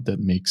a robot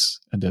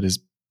that is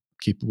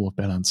capable of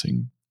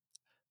balancing.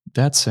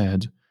 That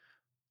said,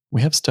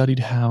 we have studied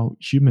how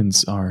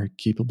humans are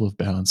capable of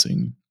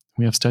balancing.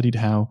 We have studied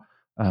how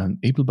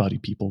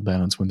able-bodied people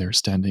balance when they're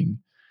standing,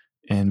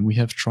 and we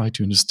have tried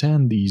to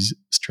understand these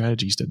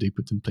strategies that they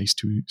put in place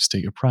to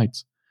stay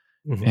upright.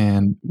 Hmm.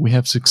 And we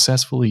have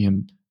successfully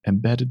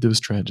embedded those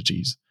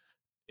strategies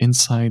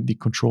inside the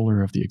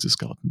controller of the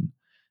exoskeleton.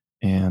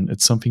 And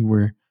it's something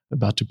we're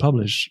about to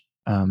publish.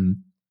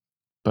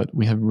 But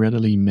we have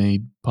readily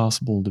made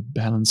possible the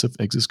balance of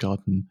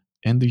exoskeleton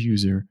and the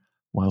user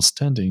while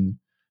standing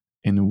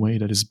in a way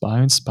that is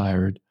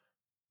bio-inspired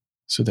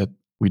so that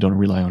we don't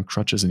rely on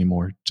crutches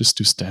anymore just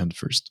to stand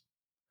first.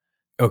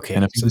 And I Okay.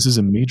 think So this is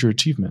a major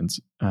achievement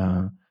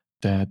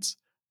that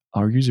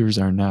our users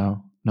are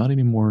now not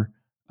anymore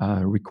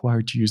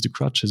required to use the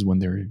crutches when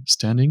they're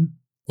standing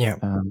yeah,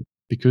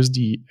 because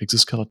the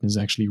exoskeleton is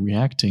actually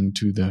reacting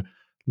to the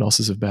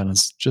losses of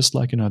balance just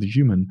like another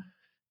human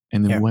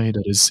in a yeah, way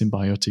that is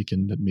symbiotic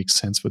and that makes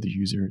sense for the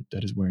user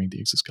that is wearing the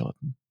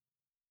exoskeleton.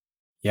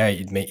 yeah.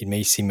 It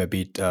may seem a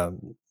bit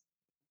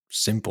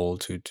simple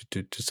to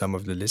some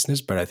of the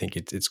listeners, but I think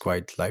it's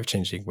quite life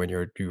changing when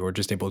you're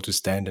just able to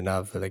stand and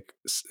have like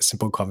a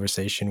simple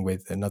conversation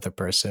with another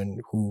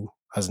person who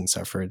hasn't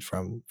suffered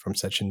from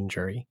such an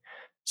injury.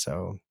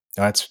 So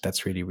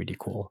that's really really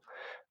cool.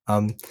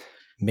 Um,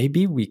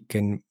 Maybe we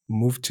can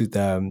move to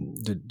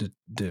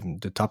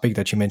the topic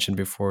that you mentioned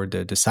before,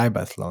 the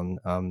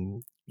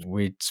cybathlon,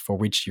 which for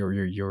which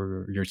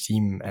your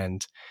team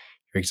and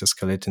your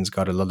exoskeletons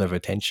got a lot of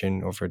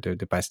attention over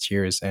the past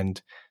years.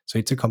 And so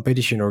it's a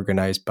competition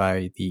organized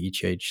by the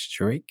ETH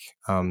Zurich,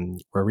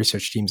 where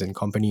research teams and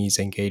companies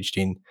engaged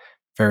in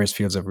various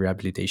fields of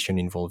rehabilitation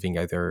involving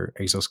either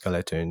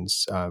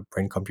exoskeletons,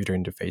 brain-computer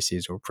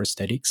interfaces, or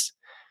prosthetics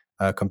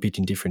compete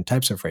in different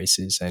types of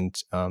races. And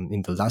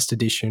in the last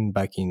edition,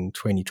 back in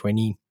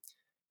 2020,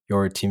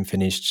 your team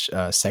finished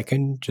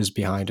second, just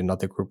behind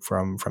another group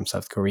from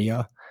South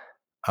Korea.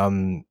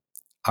 Um,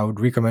 I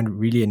would recommend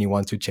really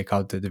anyone to check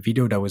out the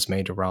video that was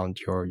made around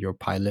your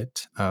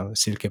pilot,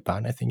 Silke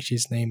Pan, I think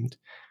she's named,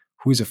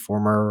 who is a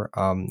former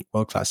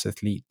world class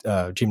athlete,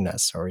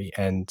 gymnast, sorry,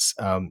 and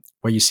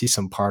where you see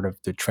some part of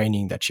the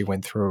training that she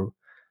went through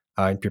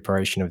in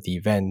preparation of the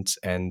event,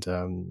 and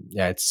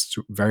yeah, it's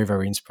very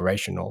very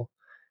inspirational.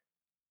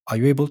 Are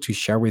you able to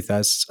share with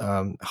us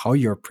how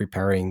you're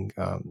preparing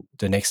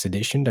the next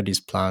edition that is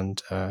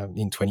planned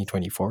in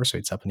 2024? So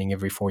it's happening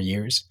every 4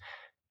 years.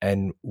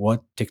 And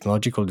what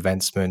technological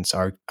advancements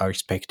are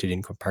expected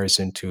in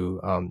comparison to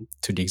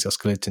the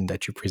exoskeleton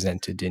that you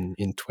presented in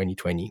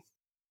 2020?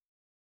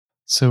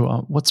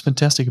 So, what's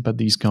fantastic about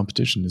these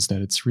competitions is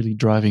that it's really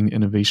driving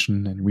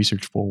innovation and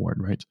research forward,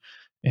 right?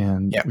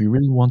 And Yeah, we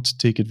really want to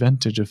take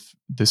advantage of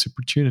this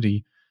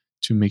opportunity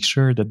to make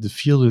sure that the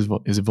field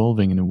is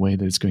evolving in a way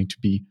that is going to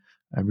be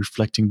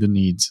reflecting the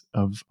needs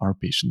of our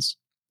patients.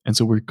 And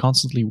so, we're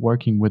constantly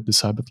working with the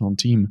Cybathlon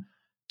team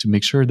to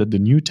make sure that the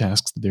new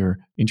tasks that they're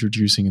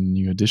introducing in the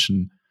new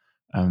edition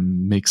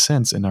make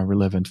sense and are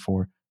relevant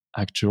for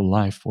actual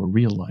life, for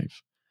real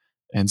life.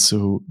 And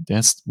so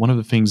that's one of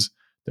the things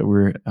that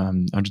we're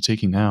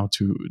undertaking now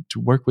to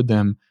work with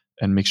them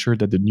and make sure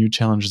that the new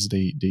challenges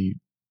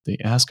they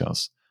ask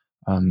us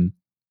um,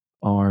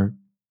 are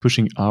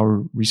pushing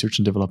our research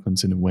and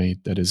developments in a way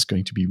that is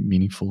going to be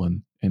meaningful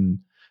and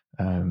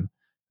um,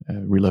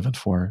 relevant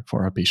for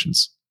our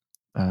patients.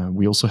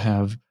 We also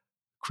have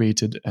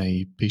created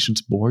a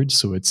patient board,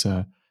 so it's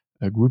a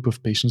group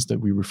of patients that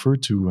we refer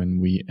to,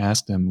 and we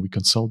ask them, we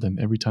consult them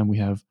every time we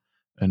have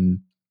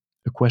an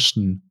a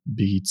question,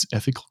 be it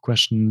ethical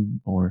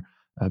question or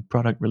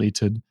product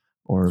related,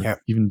 or yeah.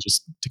 even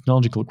just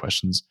technological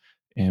questions.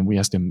 And we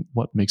ask them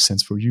what makes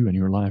sense for you and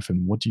your life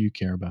and what do you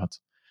care about.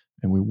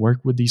 And we work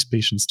with these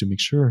patients to make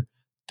sure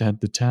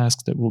that the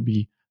tasks that will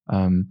be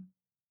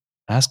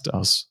asked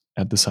us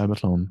at the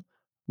Cybathlon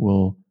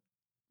will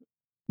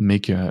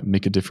make a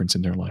difference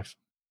in their life.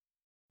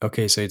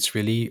 Okay, so it's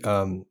really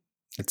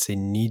let's say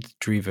need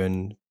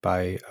driven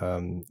by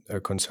a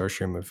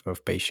consortium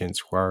of patients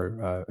who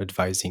are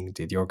advising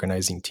the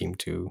organizing team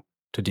to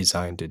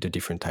design the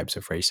different types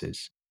of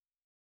races.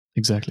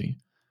 Exactly.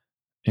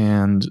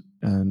 And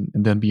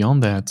then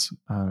beyond that,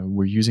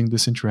 we're using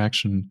this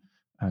interaction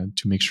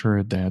to make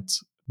sure that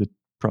the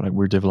product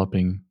we're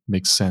developing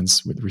makes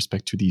sense with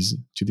respect to these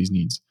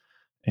needs.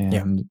 Yeah,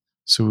 And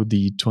so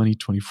the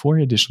 2024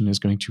 edition is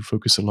going to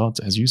focus a lot,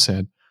 as you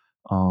said,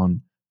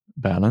 on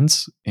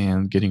balance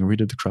and getting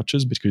rid of the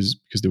crutches because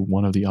they're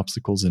one of the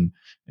obstacles in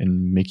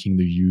making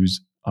the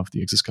use of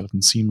the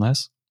exoskeleton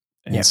seamless.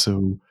 And yeah.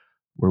 so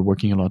we're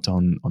working a lot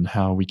on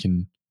how we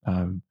can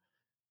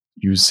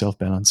use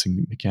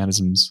self-balancing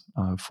mechanisms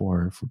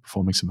for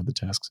performing some of the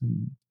tasks,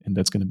 and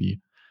that's going to be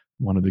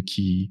one of the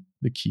key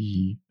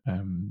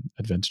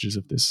advantages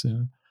of this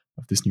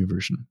new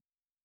version.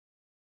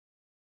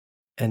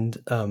 And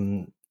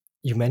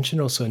you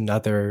mentioned also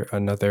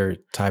another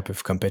type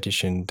of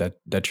competition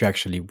that you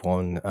actually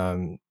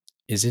won.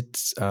 Is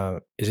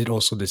it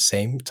also the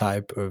same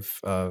type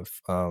of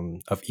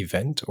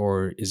event,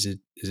 or is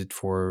it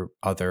for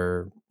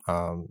other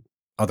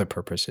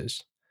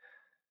purposes?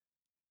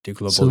 The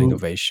global So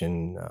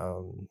innovation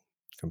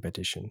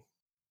competition.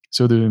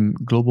 So the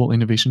Global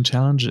Innovation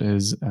Challenge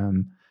is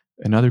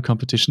another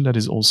competition that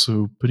is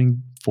also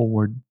putting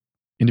forward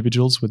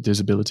individuals with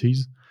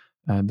disabilities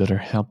that are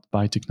helped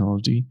by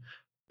technology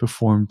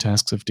perform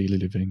tasks of daily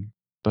living.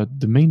 But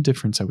the main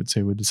difference, I would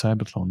say, with the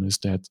Cybertron is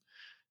that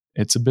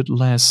it's a bit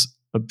less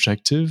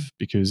objective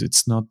because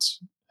it's not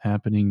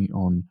happening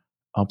on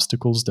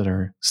obstacles that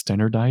are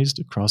standardized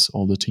across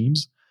all the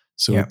teams.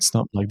 So Yeah. it's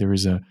not like there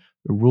is a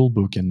rule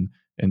book and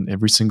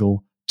every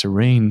single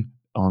terrain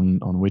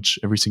on which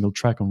every single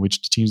track on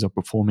which the teams are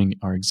performing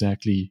are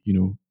exactly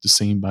the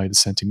same by the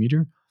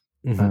centimeter.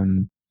 Hmm.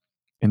 Um,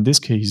 in this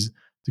case,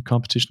 the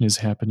competition is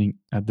happening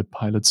at the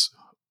pilot's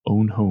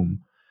own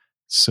home.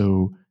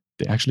 So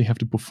they actually have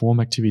to perform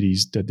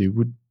activities that they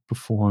would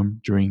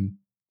perform during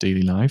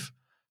daily life,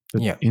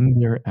 but Yeah. in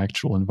their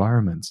actual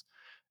environment.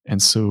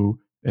 And so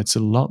it's a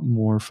lot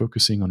more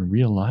focusing on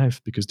real life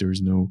because there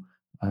is no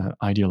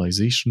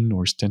idealization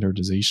or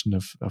standardization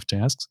of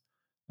tasks.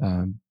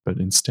 But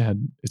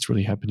instead, it's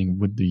really happening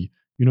with the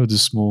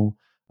small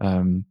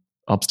um,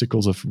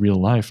 obstacles of real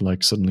life,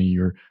 like suddenly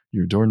your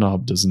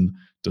doorknob doesn't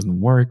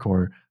work,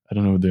 or I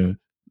don't know,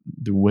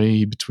 the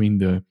way between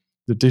the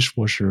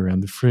dishwasher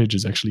and the fridge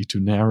is actually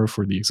too narrow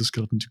for the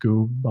exoskeleton to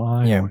go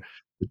by, Yeah. or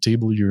the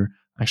table you're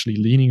actually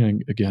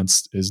leaning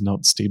against is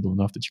not stable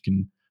enough that you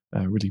can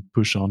really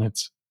push on it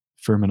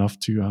firm enough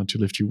to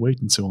lift your weight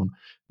and so on.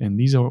 And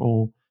these are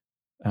all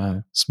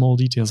small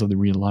details of the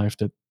real life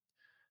that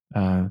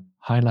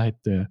highlight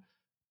the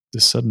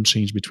sudden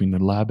change between the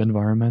lab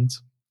environment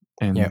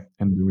Yeah.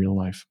 and the real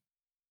life.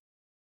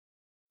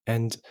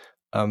 And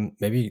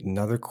maybe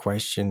another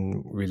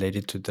question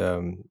related to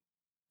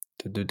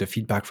the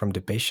feedback from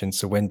the patients.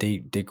 So when they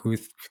go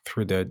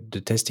through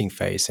the testing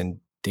phase and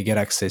they get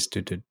access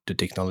to the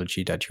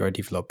technology that you are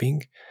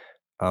developing,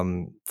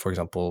 for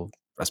example,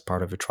 as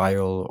part of a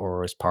trial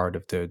or as part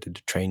of the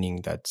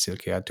training that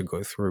Silke had to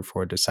go through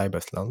for the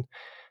Cybathlon,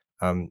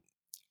 um,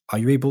 are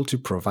you able to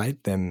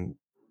provide them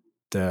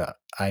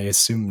I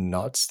assume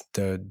not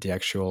the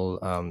actual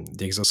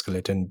the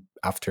exoskeleton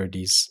after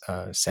these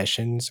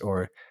sessions,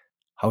 or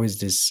how is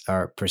this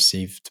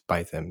perceived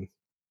by them?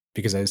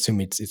 Because I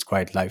assume it's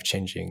quite life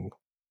changing.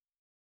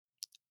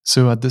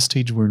 So at this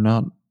stage, we're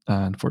not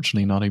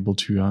unfortunately not able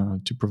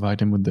to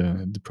provide him with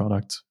the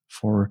product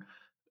for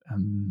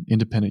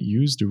independent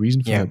use. The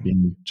reason for Yeah. that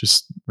being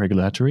just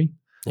regulatory,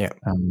 Yeah.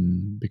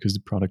 because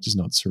the product is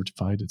not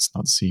certified, it's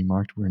not CE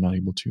marked. We're not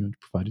able to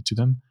provide it to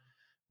them,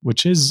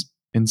 which is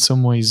in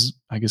some ways,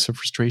 I guess, a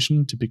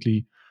frustration.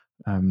 Typically,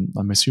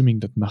 I'm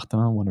assuming that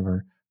Martin, one of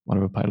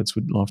our pilots,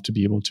 would love to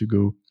be able to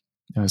go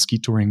ski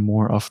touring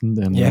more often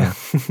than Yeah.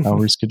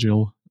 our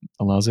schedule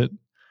allows it.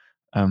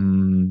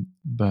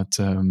 But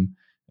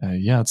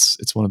yeah,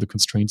 it's one of the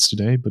constraints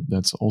today. But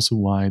that's also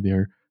why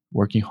they're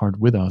working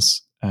hard with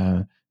us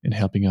in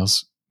helping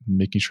us,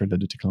 making sure that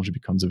the technology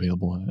becomes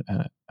available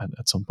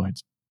at some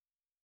point.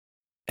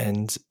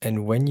 And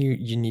when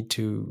you need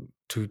to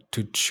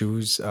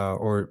choose,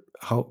 or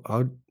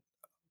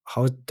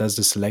how does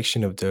the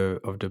selection of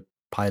the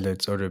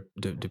pilots or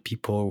the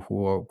people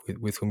who are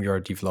with whom you are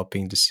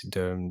developing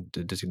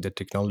the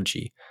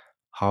technology,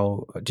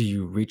 how do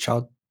you reach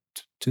out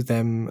to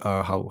them?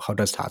 How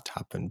does that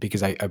happen?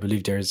 Because I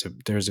believe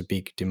there's a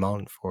big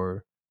demand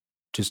for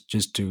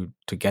just to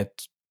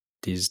get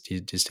these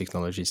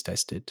technologies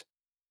tested.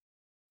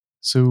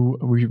 So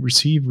we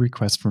receive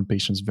requests from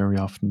patients very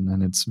often,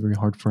 and it's very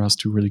hard for us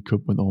to really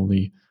cope with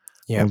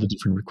Yeah. all the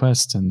different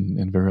requests,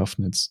 and very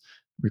often it's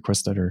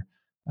requests that are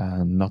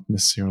not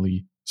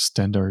necessarily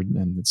standard,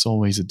 and it's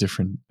always a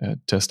different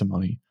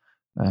testimony.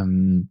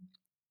 Um,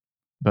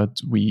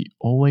 but we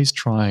always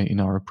try in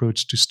our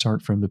approach to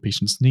start from the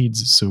patient's needs.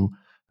 So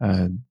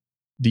uh,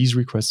 these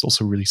requests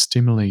also really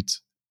stimulate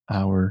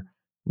our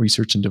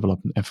research and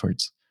development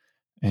efforts.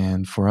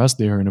 And for us,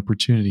 they are an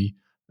opportunity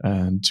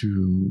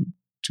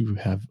to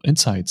have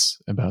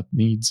insights about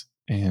needs,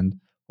 and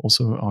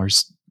also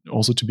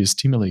also to be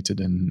stimulated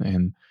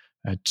and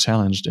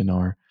challenged in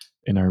our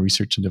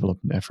research and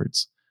development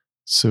efforts.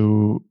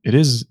 So it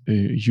is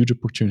a huge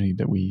opportunity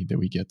that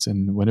we get,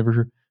 and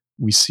whenever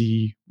we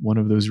see one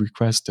of those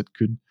requests that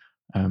could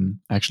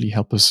actually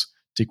help us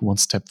take one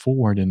step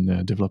forward in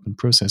the development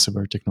process of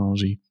our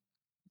technology,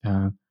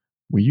 uh,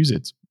 we use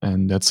it.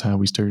 And that's how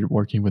we started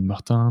working with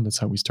Martin. That's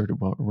how we started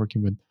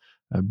working with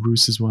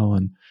Bruce as well.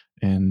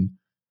 And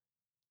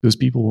those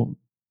people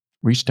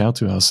reached out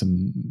to us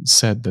and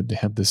said that they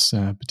had this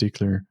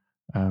particular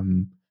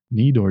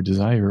need or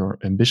desire or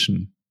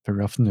ambition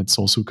very often it's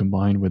also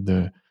combined with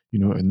an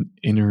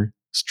inner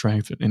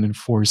strength, an inner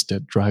force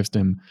that drives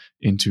them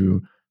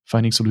into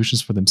finding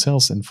solutions for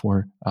themselves and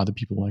for other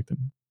people like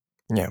them.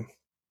 Yeah.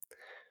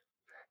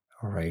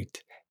 All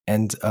right.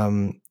 And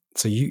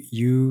so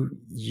you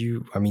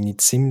I mean,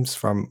 it seems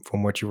from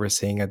what you were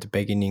saying at the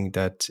beginning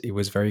that it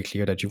was very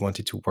clear that you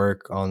wanted to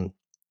work on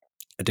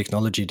a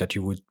technology that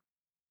you would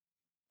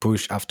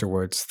push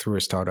afterwards through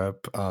a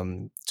startup,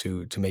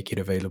 to make it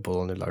available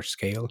on a large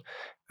scale.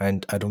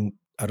 And I don't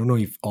know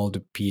if all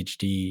the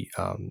PhD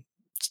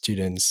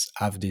students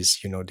have this,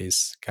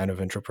 this kind of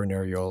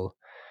entrepreneurial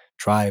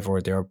drive,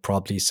 or there are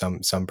probably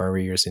some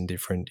barriers in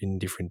different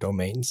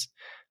domains.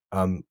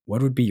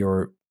 What would be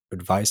your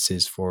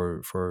advices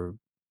for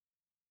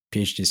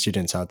PhD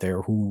students out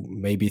there who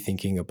may be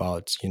thinking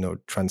about,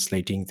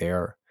 translating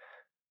their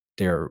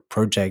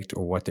project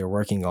or what they're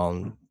working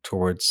on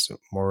towards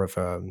more of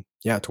a,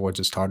 yeah, towards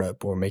a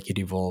startup, or make it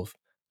evolve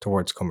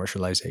towards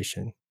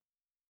commercialization?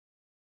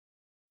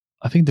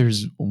 I think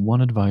there's one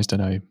advice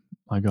that I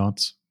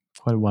got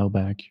quite a while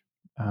back.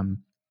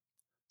 Um,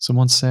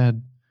 Someone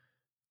said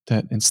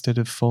that instead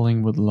of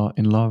falling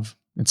in love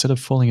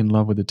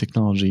with the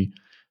technology,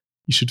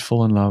 you should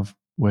fall in love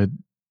with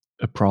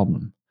a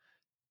problem.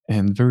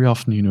 And very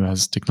often,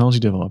 as technology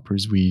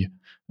developers, we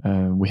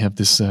have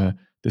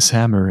this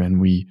hammer,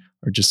 and we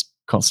are just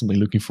constantly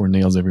looking for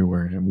nails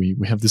everywhere. And we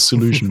have this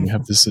solution, we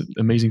have this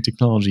amazing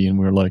technology, and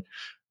we're like,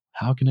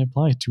 how can I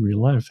apply it to real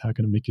life? How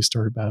can I make a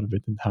startup out of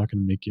it? And how can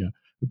I make a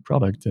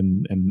product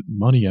and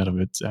money out of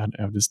it, out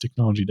of this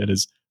technology that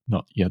is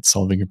not yet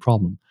solving a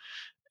problem?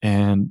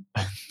 And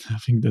I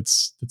think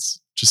that's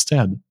just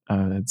sad.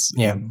 It's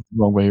Yeah, the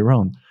wrong way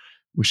around.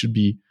 We should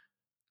be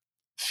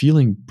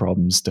feeling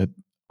problems that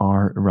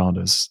are around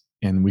us,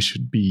 and we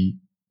should be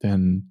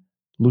then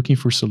looking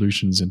for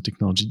solutions and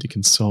technology that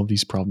can solve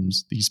these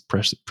problems, these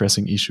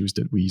pressing issues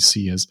that we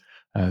see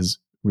as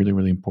really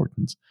really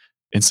important,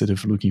 instead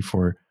of looking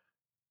for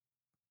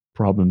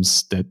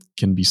problems that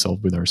can be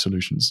solved with our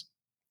solutions.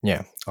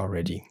 yeah,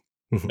 already.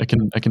 I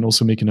can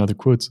also make another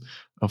quote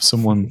of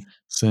someone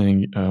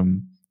saying,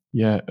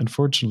 "Yeah,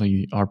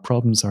 unfortunately, our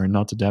problems are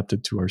not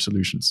adapted to our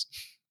solutions,"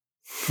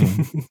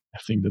 and I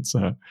think that's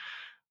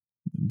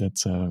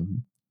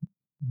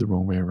the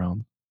wrong way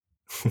around.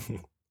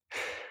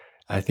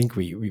 I think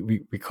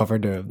we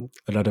covered a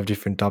lot of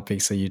different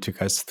topics. So you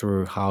took us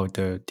through how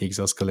the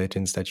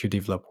exoskeletons that you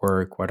develop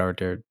work, what are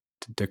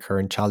the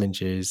current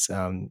challenges,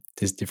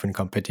 these different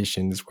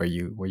competitions where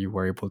you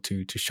were able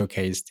to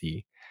showcase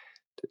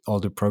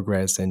all the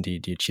progress and the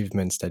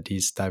achievements that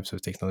these types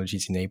of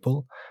technologies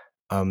enable.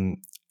 Um,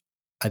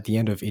 at the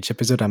end of each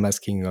episode, I'm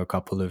asking a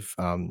couple of,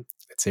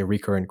 let's say,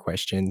 recurrent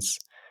questions,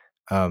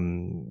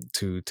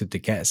 to the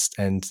guest.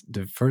 And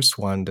the first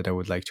one that I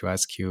would like to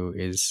ask you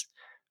is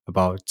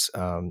about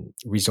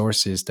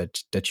resources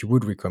that you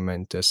would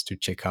recommend us to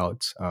check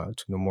out,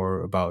 to know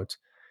more about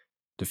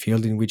the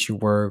field in which you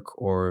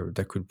work, or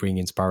that could bring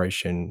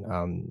inspiration,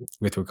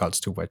 with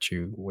regards to what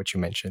you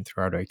mentioned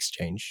throughout our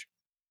exchange.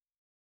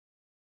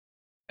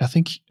 I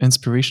think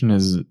inspiration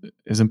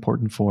is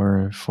important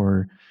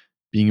for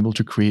being able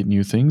to create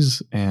new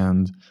things,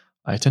 and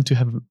I tend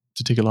to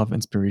take a lot of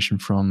inspiration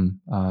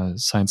from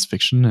science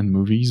fiction and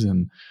movies,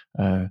 and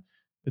uh,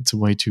 it's a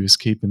way to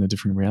escape in a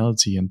different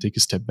reality and take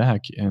a step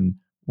back. And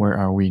where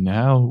are we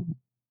now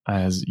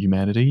as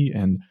humanity,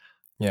 and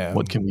Yeah,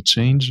 what can we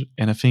change?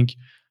 And I think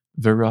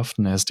very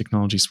often as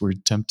technologies, we're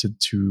tempted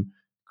to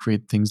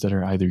create things that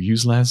are either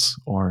useless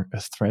or a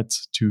threat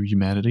to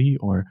humanity,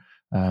 or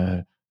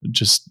uh,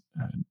 just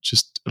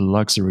a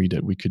luxury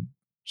that we could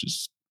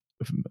just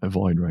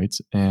avoid, right?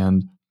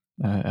 And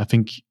I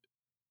think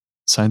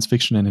science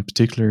fiction, and in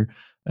particular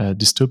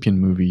dystopian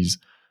movies,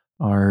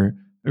 are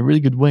a really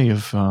good way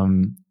of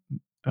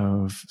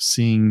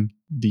seeing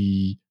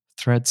the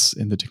threats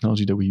in the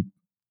technology that we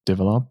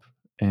develop.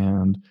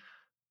 And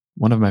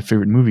one of my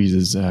favorite movies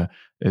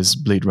is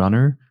Blade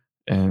Runner,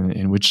 and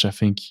in which I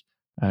think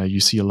you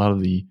see a lot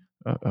of the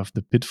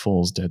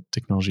pitfalls that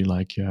technology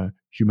like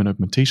human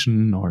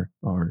augmentation or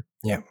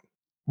yeah,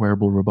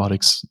 wearable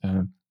robotics,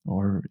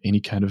 or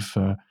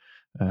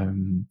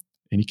um,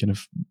 any kind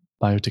of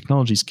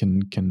biotechnologies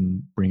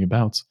can bring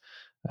about.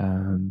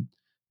 Um,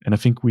 and I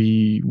think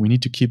we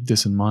need to keep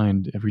this in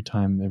mind every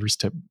time, every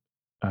step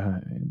uh,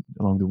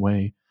 along the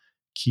way.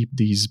 Keep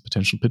these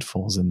potential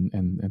pitfalls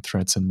and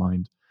threats in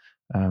mind.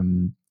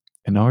 Um,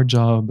 and our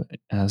job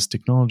as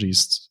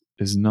technologists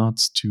is not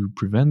to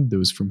prevent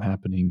those from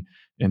happening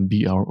and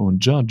be our own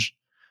judge.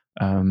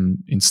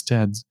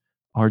 Instead,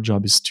 our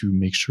job is to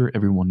make sure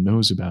everyone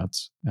knows about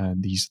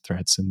these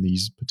threats and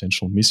these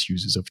potential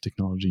misuses of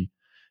technology,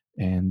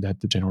 and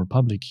that the general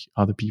public,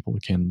 other people,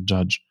 can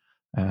judge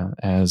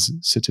as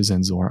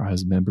citizens or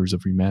as members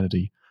of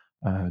humanity,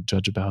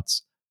 judge about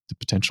the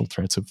potential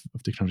threats of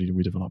technology that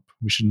we develop.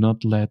 We should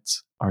not let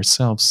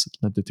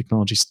the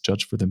technologies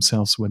judge for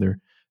themselves whether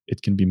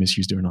it can be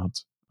misused or not.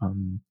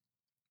 Um,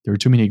 there are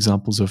too many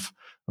examples of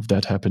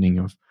that happening,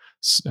 of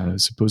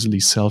supposedly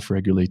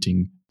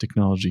self-regulating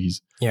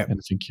technologies, yeah.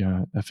 and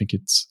I think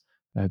it's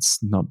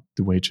That's not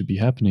the way it should be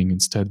happening.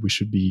 Instead, we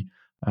should be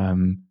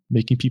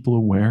making people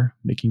aware,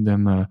 making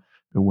them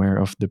aware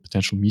of the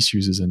potential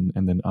misuses, and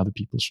then other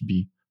people should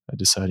be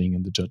deciding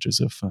and the judges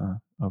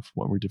of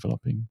what we're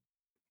developing.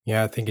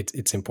 Yeah, I think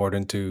it's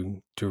important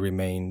to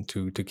remain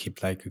to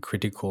keep like a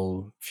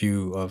critical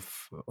view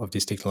of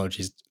these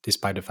technologies,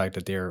 despite the fact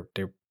that they're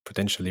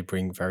potentially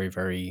bring very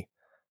very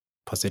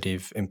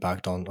positive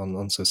impact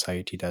on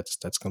society.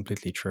 That's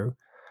completely true.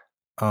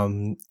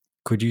 Um,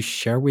 could you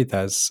share with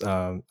us?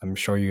 I'm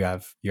sure you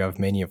have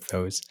many of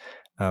those.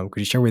 Could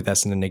you share with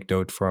us an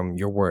anecdote from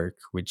your work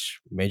which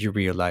made you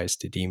realize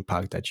the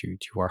impact that you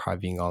are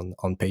having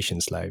on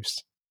patients'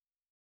 lives?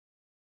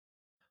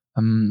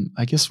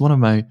 I guess one of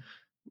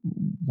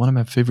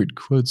my favorite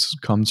quotes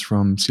comes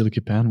from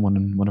Silke Pan,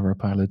 one of our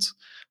pilots.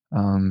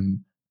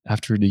 Um,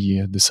 After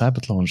the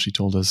Sabbath she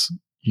told us,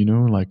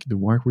 like the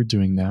work we're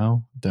doing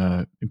now,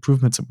 the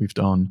improvements that we've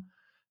done,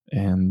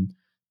 and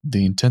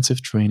the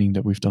intensive training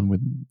that we've done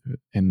with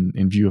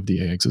in view of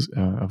the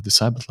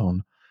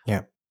Sabbathlon.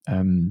 Yeah,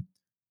 Um,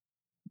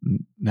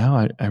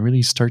 Now I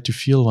really start to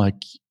feel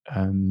like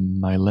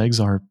my legs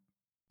are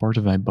part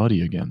of my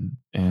body again,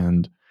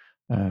 and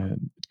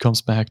it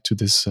comes back to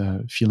this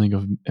feeling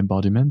of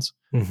embodiment.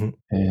 hmm,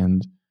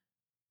 And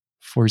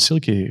for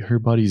Silke, her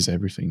body is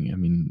everything. I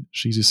mean,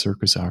 she's a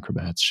circus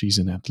acrobat, she's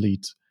an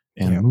athlete,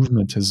 and yeah,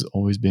 movement has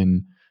always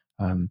been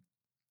um,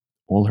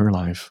 all her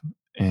life.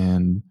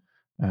 And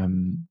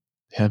um,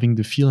 having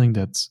the feeling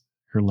that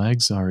her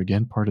legs are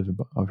again part of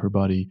her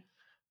body,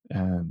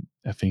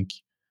 I think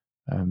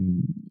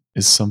um,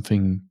 is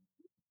something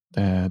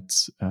that,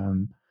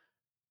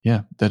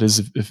 that is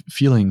a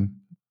feeling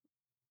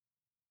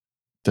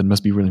that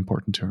must be really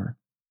important to her.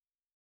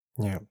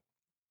 yeah.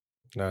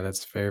 No,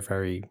 that's very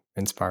very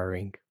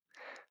inspiring.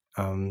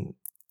 Um,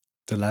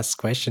 the last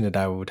question that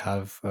I would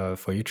have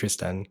for you,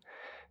 Tristan,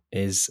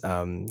 is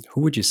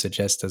who would you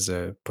suggest as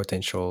a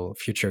potential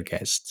future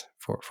guest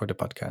for the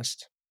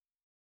podcast?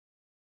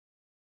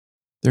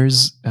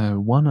 There's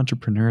one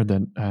entrepreneur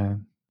that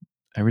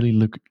I really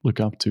look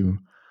up to.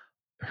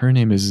 Her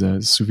name is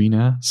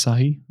Suvina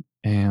Sahi,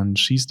 and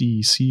she's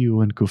the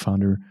CEO and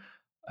co-founder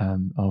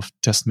of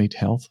Testmate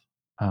Health.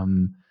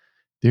 Um,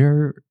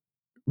 they're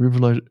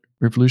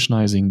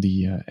revolutionizing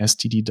the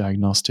STD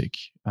diagnostic.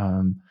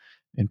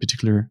 In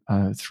particular,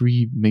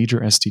 three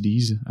major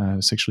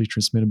STDs, sexually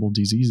transmittable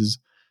diseases,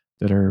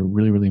 that are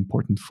really, really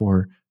important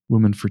for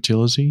women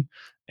fertility.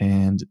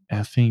 And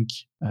I think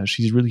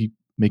she's really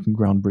making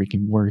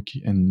groundbreaking work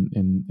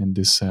in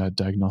this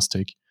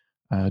diagnostic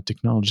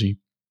technology.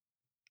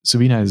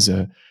 Savina is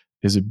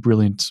a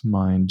brilliant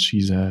mind.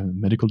 She's a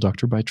medical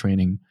doctor by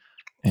training,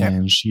 Yeah.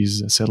 and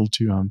she's settled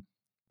to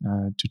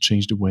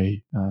change the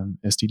way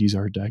STDs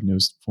are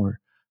diagnosed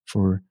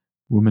for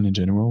women in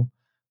general.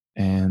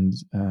 And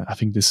I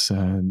think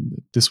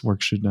this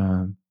work should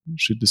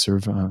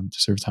deserve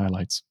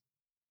highlights.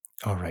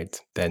 All right,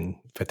 then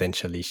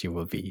potentially she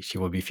will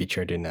be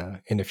featured in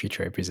a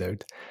future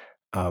episode.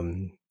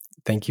 Um,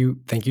 thank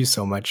you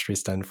so much,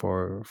 Tristan,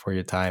 for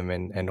your time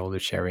and all the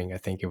sharing. I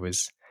think it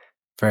was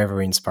very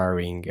very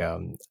inspiring.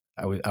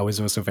 I was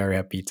also very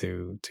happy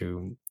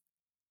to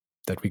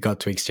that we got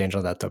to exchange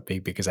on that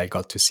topic because I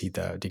got to see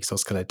the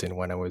exoskeleton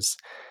when I was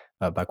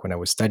back when I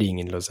was studying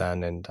in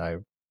Lausanne, and I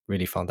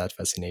really found that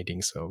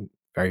fascinating. So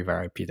very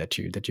very happy that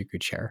you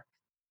could share.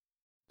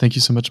 Thank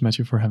you so much,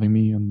 Matthew, for having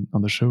me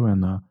on the show,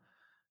 and uh,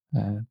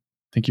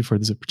 thank you for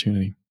this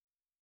opportunity.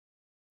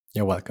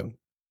 You're welcome.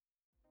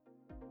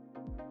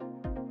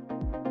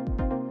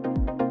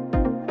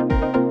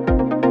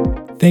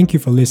 Thank you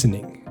for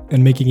listening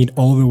and making it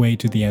all the way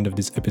to the end of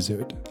this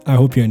episode. I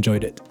hope you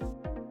enjoyed it.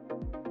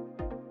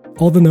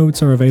 All the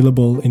notes are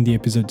available in the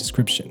episode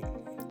description.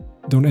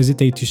 Don't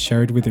hesitate to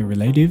share it with your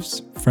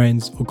relatives,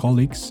 friends, or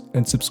colleagues,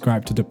 and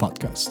subscribe to the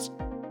podcast.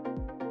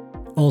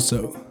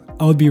 Also,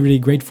 I would be really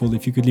grateful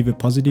if you could leave a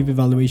positive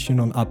evaluation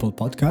on Apple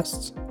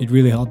Podcasts. It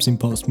really helps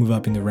Impulse move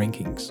up in the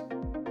rankings.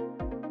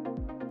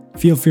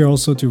 Feel free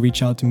also to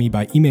reach out to me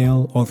by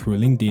email or through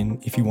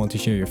LinkedIn if you want to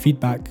share your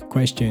feedback,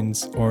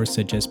 questions, or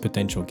suggest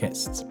potential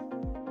guests.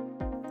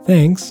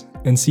 Thanks,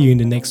 and see you in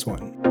the next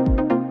one.